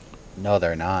seen. No,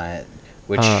 they're not.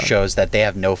 Which shows that they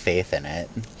have no faith in it.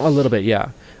 A little bit, yeah.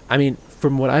 I mean,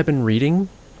 from what I've been reading,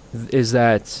 is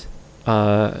that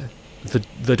the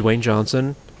Dwayne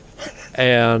Johnson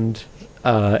and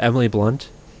Emily Blunt,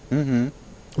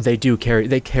 they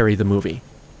carry the movie.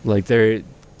 Like,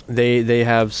 they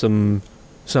have some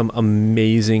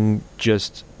amazing,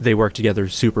 just, they work together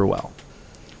super well.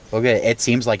 Okay, it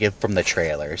seems like it from the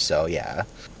trailer, so yeah.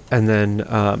 and then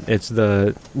it's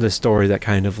the story that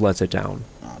kind of lets it down.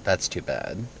 Oh, that's too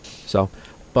bad. So,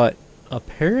 but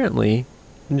apparently,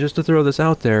 and just to throw this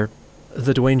out there,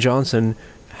 the Dwayne Johnson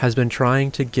has been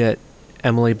trying to get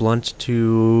Emily Blunt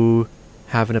to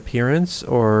have an appearance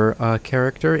or a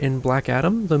character in Black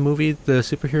Adam, the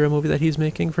superhero movie that he's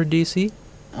making for DC.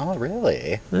 Oh,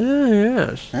 really?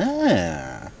 Yes.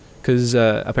 Ah. Because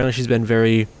apparently she's been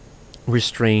very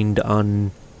restrained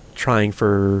on trying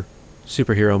for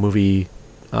superhero movie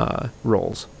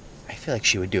roles. I feel like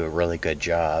she would do a really good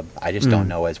job. I just don't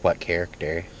know as what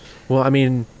character. Well, I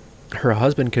mean, her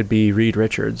husband could be Reed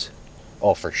Richards.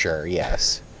 Oh, for sure,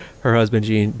 yes. Her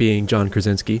husband being John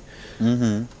Krasinski.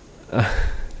 Mm-hmm.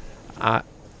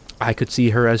 I could see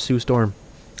her as Sue Storm.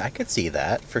 I could see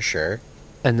that, for sure.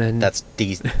 And then That's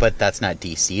DC, but that's not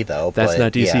DC, though. that's but,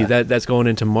 not DC. Yeah. That's going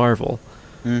into Marvel.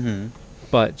 Mm-hmm.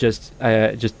 But just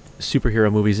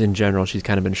superhero movies in general, she's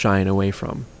kind of been shying away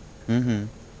from. Mm-hmm.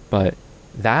 But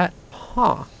that,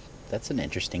 That's an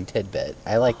interesting tidbit.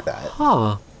 I like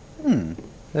that.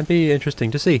 that'd be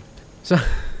interesting to see. So,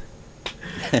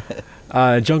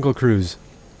 Jungle Cruise.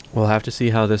 We'll have to see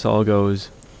how this all goes.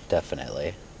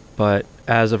 Definitely. But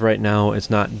as of right now, it's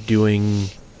not doing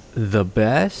the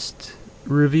best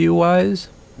review-wise.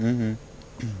 Mm-hmm.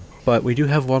 But we do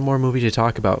have one more movie to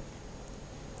talk about,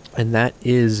 and that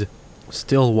is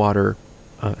Stillwater.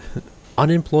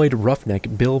 Unemployed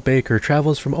roughneck Bill Baker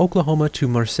travels from Oklahoma to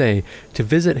Marseille to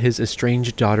visit his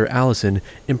estranged daughter Allison,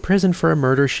 imprisoned for a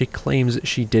murder she claims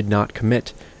she did not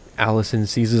commit. Allison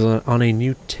seizes on a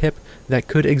new tip that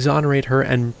could exonerate her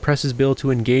and presses Bill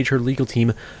to engage her legal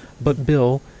team, but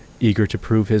Bill, eager to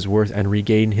prove his worth and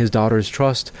regain his daughter's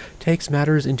trust, takes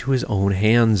matters into his own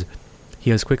hands. He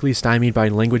is quickly stymied by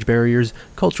language barriers,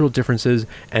 cultural differences,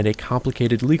 and a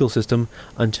complicated legal system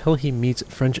until he meets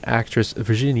French actress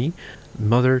Virginie,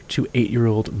 mother to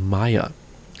 8-year-old Maya.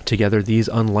 Together, these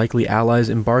unlikely allies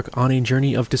embark on a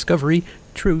journey of discovery,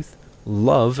 truth,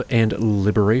 love, and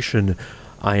liberation.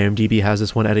 IMDb has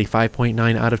this one at a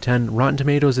 5.9 out of 10. Rotten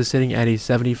Tomatoes is sitting at a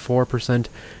 74%,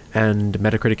 and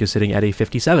Metacritic is sitting at a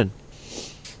 57.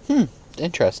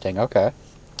 Interesting. Okay.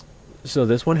 So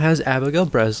this one has Abigail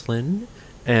Breslin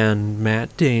and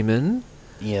Matt Damon,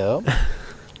 Yep.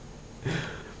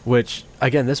 which,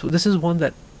 again, this is one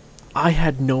that I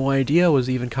had no idea was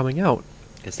even coming out.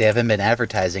 Because they haven't been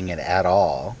advertising it at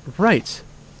all. Right.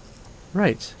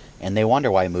 And they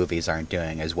wonder why movies aren't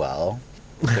doing as well.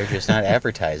 They're just not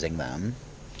advertising them.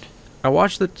 I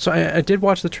did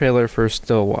watch the trailer for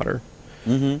Stillwater,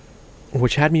 Mm-hmm.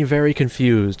 which had me very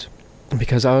confused,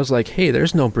 because I was like, hey,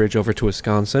 there's no bridge over to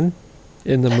Wisconsin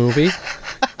in the movie.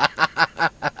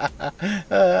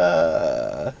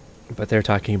 But they're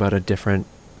talking about a different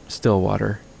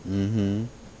Stillwater. Mm-hmm.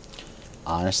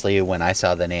 Honestly, when I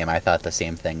saw the name, I thought the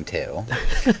same thing, too.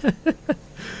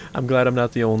 I'm glad I'm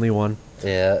not the only one.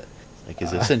 Yeah. Like,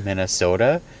 is this in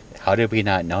Minnesota? How did we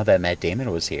not know that Matt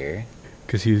Damon was here?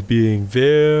 Because he's being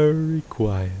very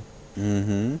quiet.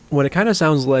 Mm-hmm. What it kind of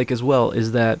sounds like as well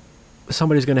is that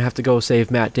somebody's going to have to go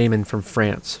save Matt Damon from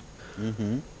France.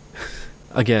 Mm-hmm.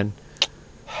 Again.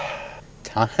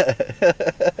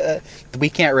 We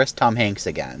can't risk Tom Hanks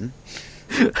again.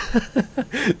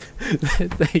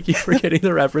 Thank you for getting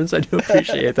the reference. I do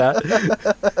appreciate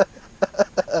that.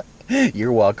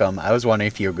 You're welcome. I was wondering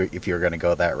if you were going to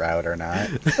go that route or not.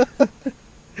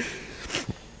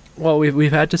 Well,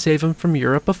 we've had to save him from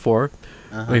Europe before.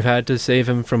 Uh-huh. We've had to save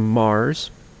him from Mars.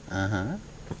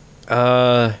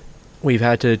 Uh-huh. We've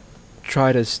had to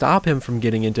try to stop him from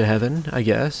getting into heaven, I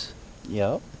guess.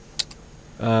 Yep.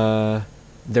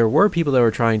 There were people that were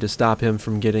trying to stop him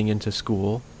from getting into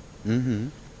school. Mm-hmm.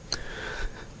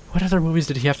 What other movies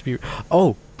did he have to be...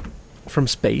 Oh, from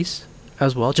space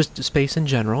as well. Just space in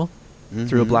general. Mm-hmm.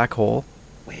 Through a black hole.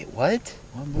 Wait, what?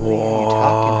 What movie are you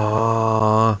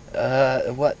talking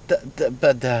about? What?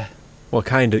 The Well,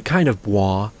 kind of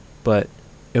bois, but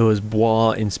it was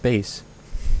bois in space.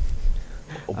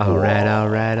 Alright.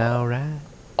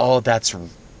 Oh, that's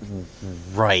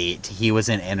right. He was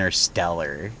in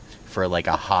Interstellar for like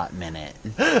a hot minute.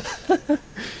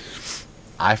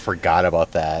 I forgot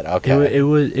about that. Okay.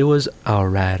 It was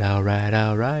alright.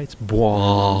 It's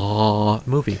bois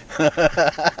movie.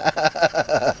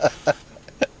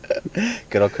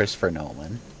 Good old Christopher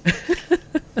Nolan.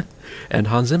 And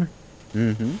Hans Zimmer.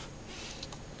 Mm-hmm.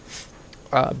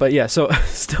 But yeah, so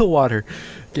Stillwater.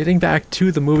 Getting back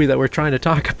to the movie that we're trying to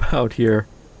talk about here.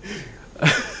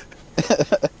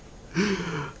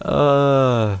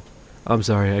 I'm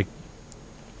sorry.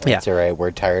 That's all right.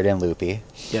 We're tired and loopy.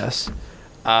 Yes.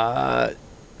 Man,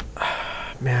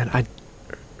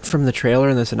 from the trailer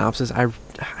and the synopsis, I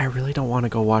really don't want to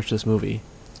go watch this movie.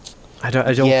 I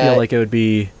don't Yeah. feel like it would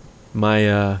be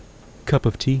my cup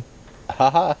of tea.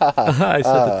 I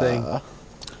said the thing.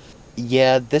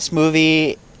 Yeah, this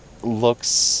movie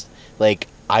looks like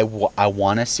I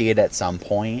want to see it at some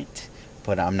point,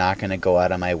 but I'm not going to go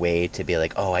out of my way to be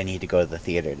like, oh, I need to go to the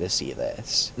theater to see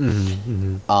this.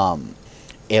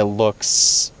 It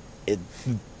looks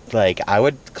like I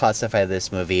would classify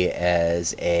this movie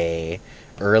as a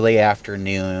early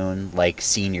afternoon, like,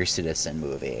 senior citizen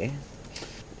movie.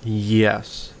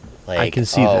 Yes. Like, I can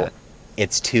see that.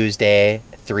 It's Tuesday,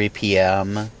 3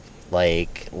 p.m.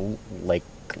 Like,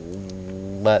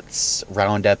 let's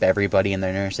round up everybody in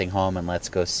their nursing home and let's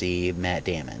go see Matt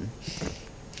Damon.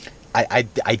 I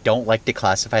don't like to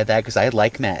classify that because I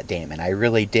like Matt Damon. I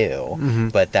really do.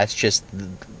 But that's just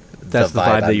That's the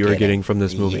vibe that you were getting from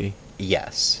this movie.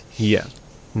 Yes. Yeah.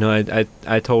 No,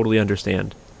 I totally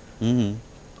understand.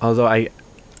 Although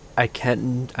I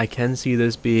can see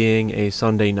this being a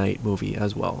Sunday night movie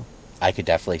as well. I could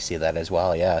definitely see that as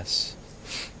well, yes.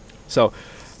 So,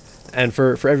 and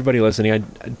for everybody listening,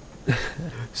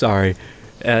 sorry,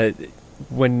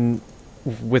 when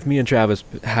with me and Travis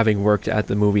having worked at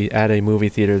a movie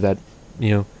theater that,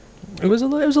 it was a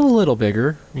little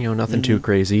bigger, nothing too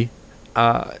crazy.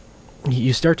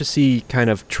 You start to see kind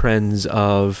of trends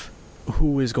of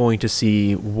who is going to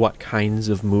see what kinds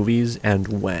of movies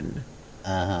and when.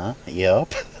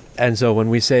 Yep. And so when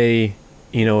we say,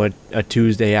 a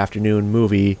Tuesday afternoon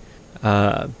movie,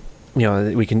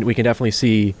 we can definitely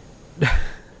see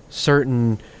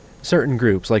certain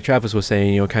groups, like Travis was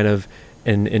saying, kind of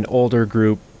an older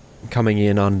group coming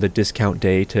in on the discount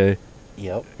day to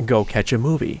go catch a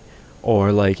movie,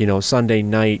 or like, Sunday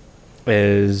night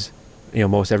is,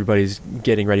 most everybody's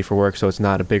getting ready for work, so it's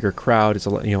not a bigger crowd, it's a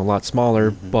lot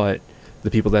smaller, but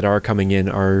the people that are coming in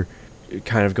are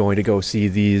kind of going to go see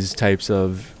these types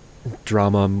of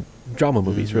drama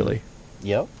movies, really.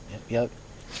 Yep.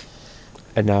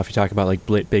 And now if you talk about like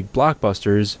big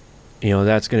blockbusters,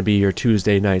 that's going to be your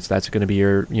Tuesday nights, that's going to be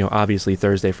your, obviously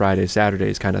Thursday, Friday,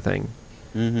 Saturdays kind of thing.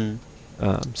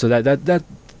 So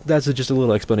that's just a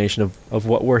little explanation of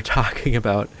what we're talking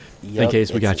about, in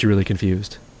case we got you really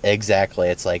confused. Exactly.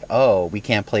 It's like, oh, we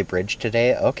can't play bridge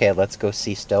today? Okay, let's go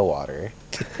see Stillwater.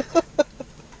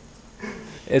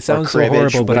 It sounds so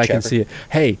horrible, but I can see it.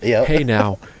 Hey, hey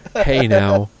now. Hey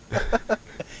now.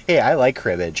 Hey, I like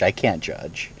cribbage. I can't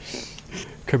judge.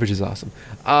 Cribbage is awesome.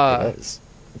 It is.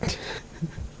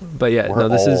 But yeah, We're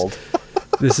old.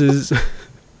 this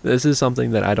is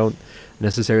something that I don't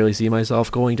necessarily see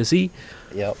myself going to see.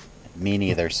 Yep. Me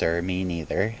neither, sir. Me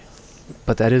neither.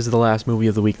 But that is the last movie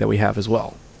of the week that we have as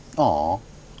well. Aw.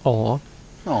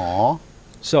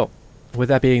 So, with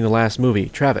that being the last movie,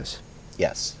 Travis.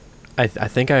 Yes. I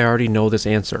think I already know this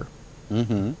answer.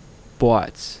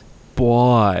 But,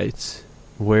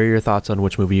 what are your thoughts on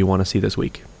which movie you want to see this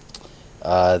week?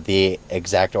 The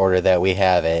exact order that we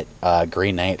have it.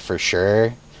 Green Knight for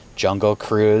sure. Jungle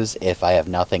Cruise, if I have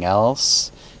nothing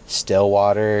else.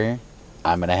 Stillwater,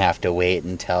 I'm going to have to wait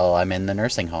until I'm in the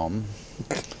nursing home.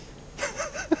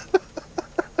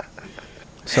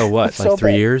 So what, That's like so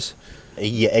 3 bad. years?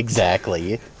 Yeah,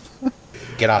 exactly.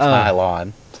 Get off my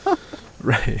lawn.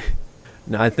 Right.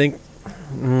 No, I think,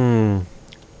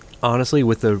 honestly,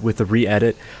 with the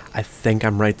re-edit, I think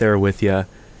I'm right there with you.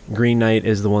 Green Knight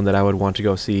is the one that I would want to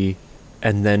go see,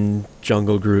 and then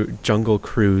Jungle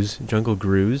Cruise.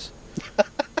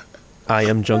 I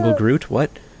am Jungle Groot.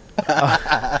 What?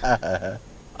 But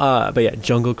yeah,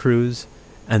 Jungle Cruise,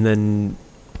 and then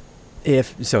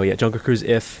Jungle Cruise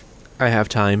if I have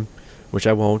time, which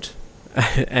I won't,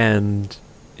 and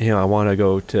I want to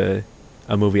go to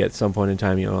a movie at some point in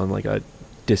time, on like a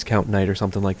discount night or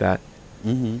something like that.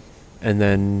 And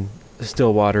then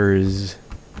Stillwater is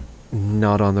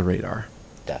not on the radar.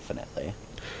 Definitely.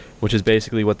 Which is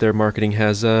basically what their marketing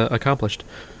has accomplished.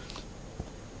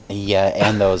 Yeah,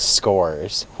 and those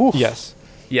scores. Whew. Yes.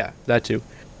 Yeah, that too.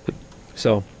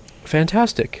 So,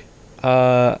 fantastic.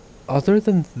 Other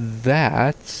than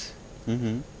that,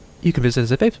 you can visit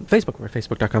us at Facebook. We're at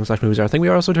facebook.com/moviesarething. We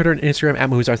are also on Twitter and Instagram at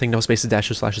moviesarething. No spaces,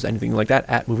 dashes, slashes, anything like that,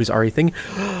 at moviesarething.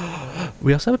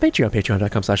 We also have a Patreon,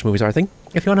 patreon.com/moviesarething.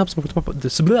 If you want to help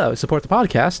support the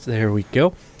podcast, there we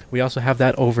go. We also have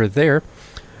that over there.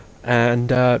 And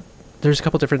there's a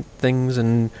couple different things,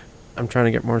 and I'm trying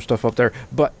to get more stuff up there,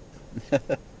 but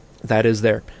that is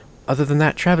there. Other than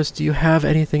that, Travis, do you have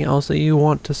anything else that you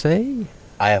want to say?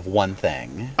 I have one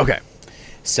thing. Okay.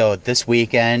 So this past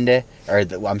weekend, on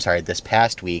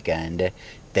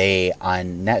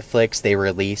Netflix, they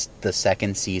released the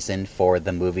second season for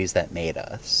The Movies That Made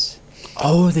Us.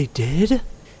 Oh, they did?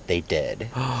 They did.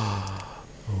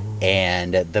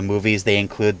 And the movies they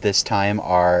include this time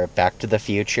are Back to the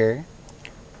Future,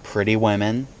 Pretty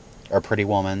Woman,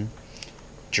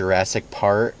 Jurassic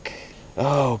Park.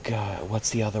 Oh, God,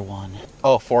 what's the other one?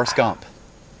 Oh, Forrest Gump.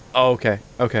 Oh, okay.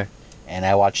 Okay. And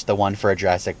I watched the one for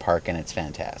Jurassic Park, and it's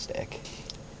fantastic.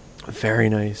 Very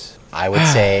nice. I would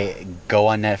say go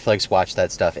on Netflix, watch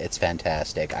that stuff. It's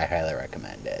fantastic. I highly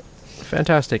recommend it.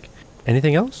 Fantastic.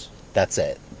 Anything else? That's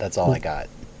it. That's all I got.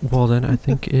 Well, then I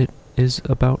think it is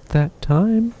about that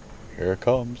time. Here it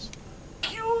comes.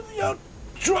 Cue the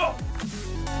outro.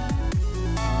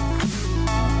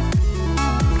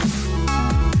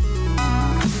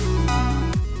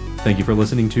 Thank you for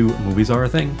listening to Movies Are a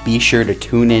Thing. Be sure to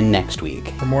tune in next week.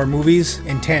 For more movies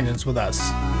and tangents with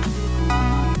us.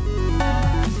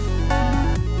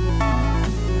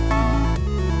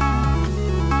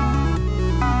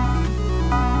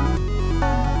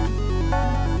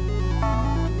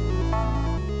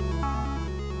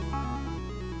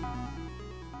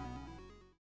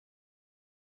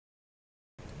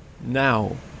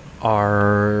 Now,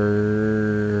 are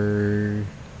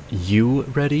you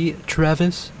ready,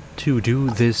 Travis, to do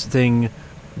this thing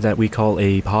that we call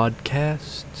a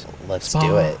podcast? Let's Spock.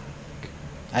 do it.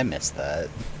 I missed that.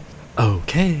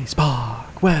 Okay,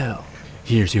 Spock. Well,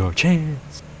 here's your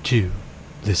chance to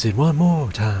listen one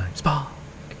more time, Spock.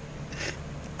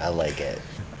 I like it.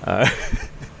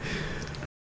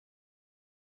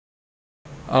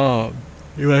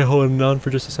 You mind holding on for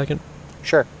just a second?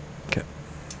 Sure. Okay.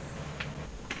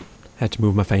 Had to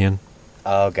move my fan.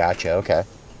 Oh, gotcha. Okay.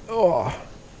 Oh,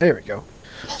 there we go.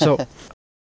 So,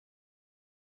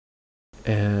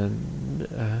 and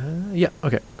yeah,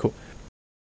 okay, cool.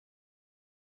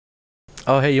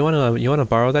 Oh, hey, you wanna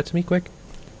borrow that to me, quick?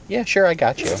 Yeah, sure. I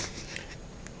got you.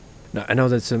 No, I know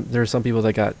that there are some people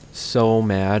that got so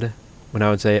mad when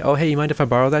I would say, "Oh, hey, you mind if I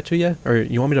borrow that to you?" Or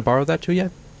 "You want me to borrow that to you?"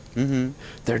 Mm-hmm.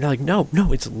 They're like, "No,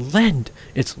 it's lend.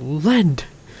 It's lend.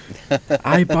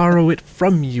 I borrow it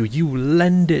from you. You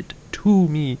lend it to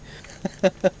me."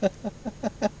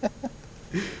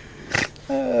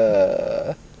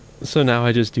 So now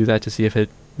I just do that to see if it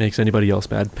makes anybody else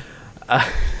mad.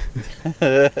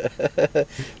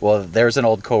 Well, there's an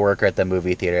old coworker at the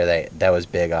movie theater that was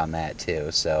big on that too,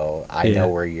 so I know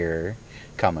where you're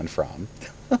coming from.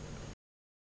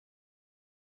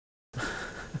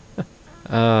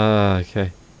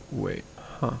 Okay. Wait.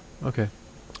 Huh. Okay.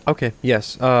 Okay.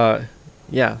 Yes.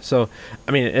 Yeah. So,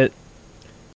 I mean, it.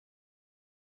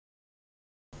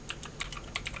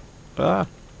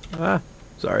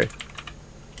 Sorry.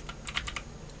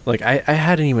 Like, I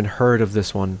hadn't even heard of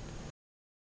this one.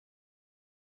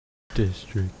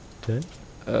 District 10?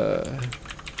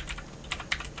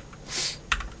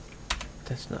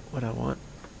 That's not what I want.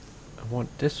 I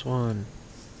want this one.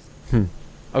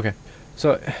 Okay.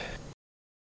 So.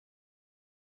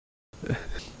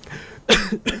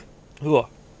 Ugh,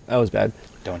 that was bad.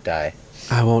 Don't die.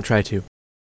 I won't try to.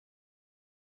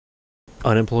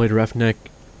 Unemployed roughneck.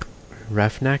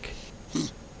 Roughneck?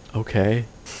 Okay.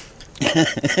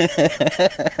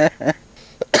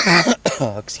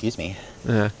 Oh, excuse me.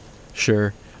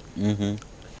 Sure. Mm-hmm.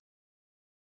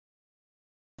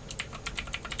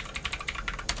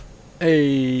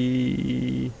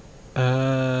 Hey.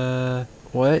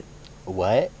 What?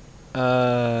 What?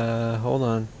 Hold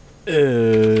on. What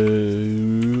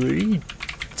are you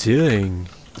doing?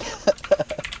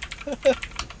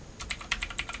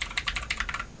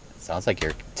 Sounds like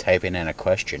you're typing in a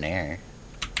questionnaire.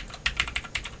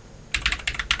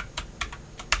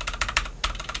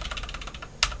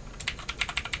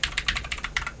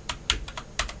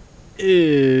 What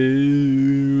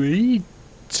are you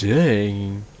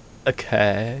doing?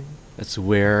 Okay, that's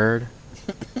weird.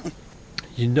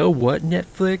 You know what,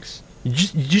 Netflix? You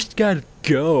just gotta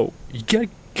go. You gotta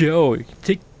go. You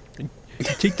take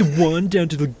the one down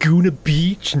to Laguna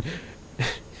Beach and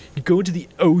you go into the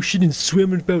ocean and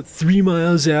swim about 3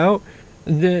 miles out,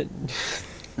 and then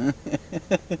and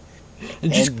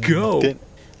just go.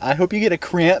 I hope you get a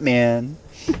cramp, man.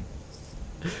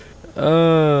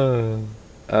 No.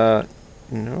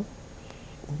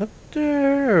 What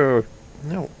the?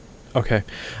 No. Okay,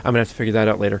 I'm gonna have to figure that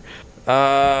out later.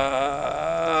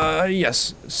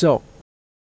 Yes. So.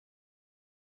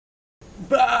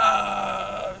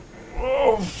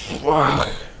 Oh, fuck.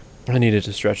 I needed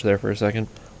to stretch there for a second.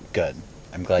 Good.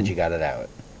 I'm glad you got it out.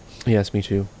 Yes, me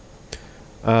too.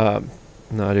 No,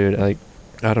 dude, I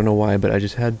don't know why, but I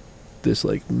just had this,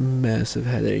 massive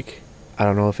headache. I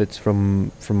don't know if it's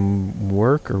from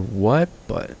work or what,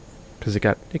 but because it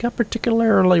got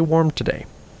particularly warm today.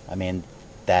 I mean,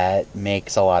 that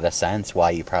makes a lot of sense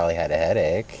why you probably had a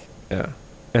headache. Yeah.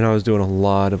 and I was doing a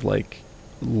lot of like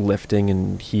lifting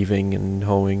and heaving and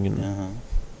hoeing and Uh-huh.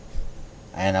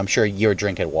 And I'm sure you're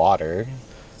drinking water.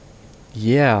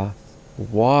 yeah,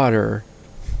 water.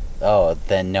 Oh,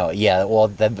 then no. Yeah, well,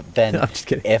 then I'm just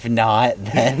kidding. if not,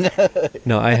 then...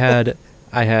 No, I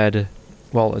had,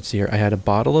 well, let's see here. I had a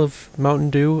bottle of Mountain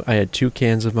Dew. I had 2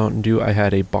 cans of Mountain Dew. I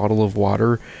had a bottle of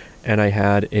water, and I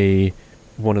had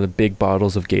one of the big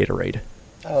bottles of Gatorade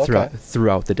Oh, okay.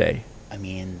 throughout the day. I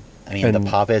mean, And- the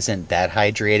pop isn't that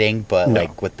hydrating, but No,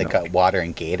 like with the no. water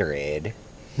and Gatorade.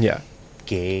 Yeah,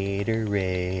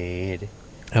 Gatorade.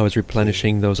 I was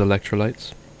replenishing those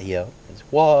electrolytes. Yo,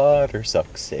 water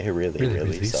sucks. It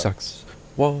really sucks.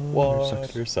 Water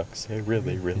sucks. sucks. It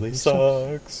really Really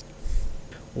sucks.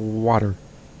 Water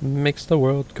makes the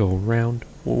world go round.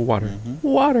 Water,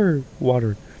 Mhm.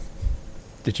 water.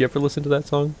 Did you ever listen to that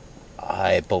song?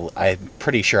 I'm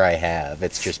pretty sure I have.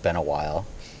 It's just been a while.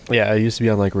 Yeah, I used to be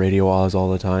on like Radio Oz all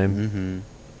the time.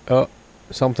 Mm-hmm. Oh,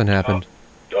 something happened.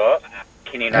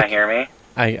 Can you not hear me?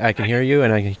 I can hear you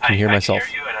and I can hear myself.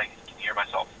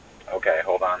 Okay,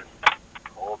 hold on.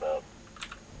 Hold up.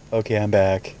 Okay, I'm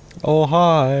back. Oh,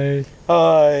 hi.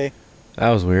 Hi. That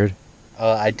was weird.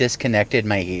 I disconnected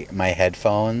my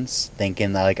headphones,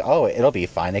 thinking that, like, oh, it'll be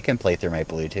fine. It can play through my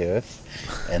Bluetooth,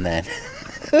 and then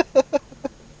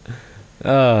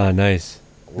Ah, nice.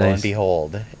 lo and Nice.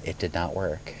 behold, it did not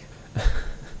work.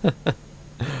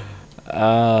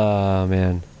 Ah,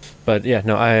 man. But yeah,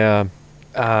 no, Bleh.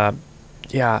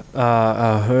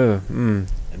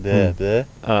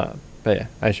 but yeah,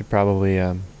 I should probably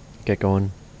get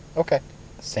going. Okay,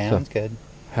 sounds good.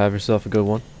 Have yourself a good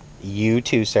one. You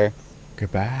too, sir.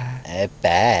 Goodbye.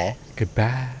 Bye.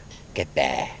 Goodbye.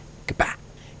 Goodbye. Goodbye.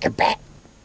 Goodbye.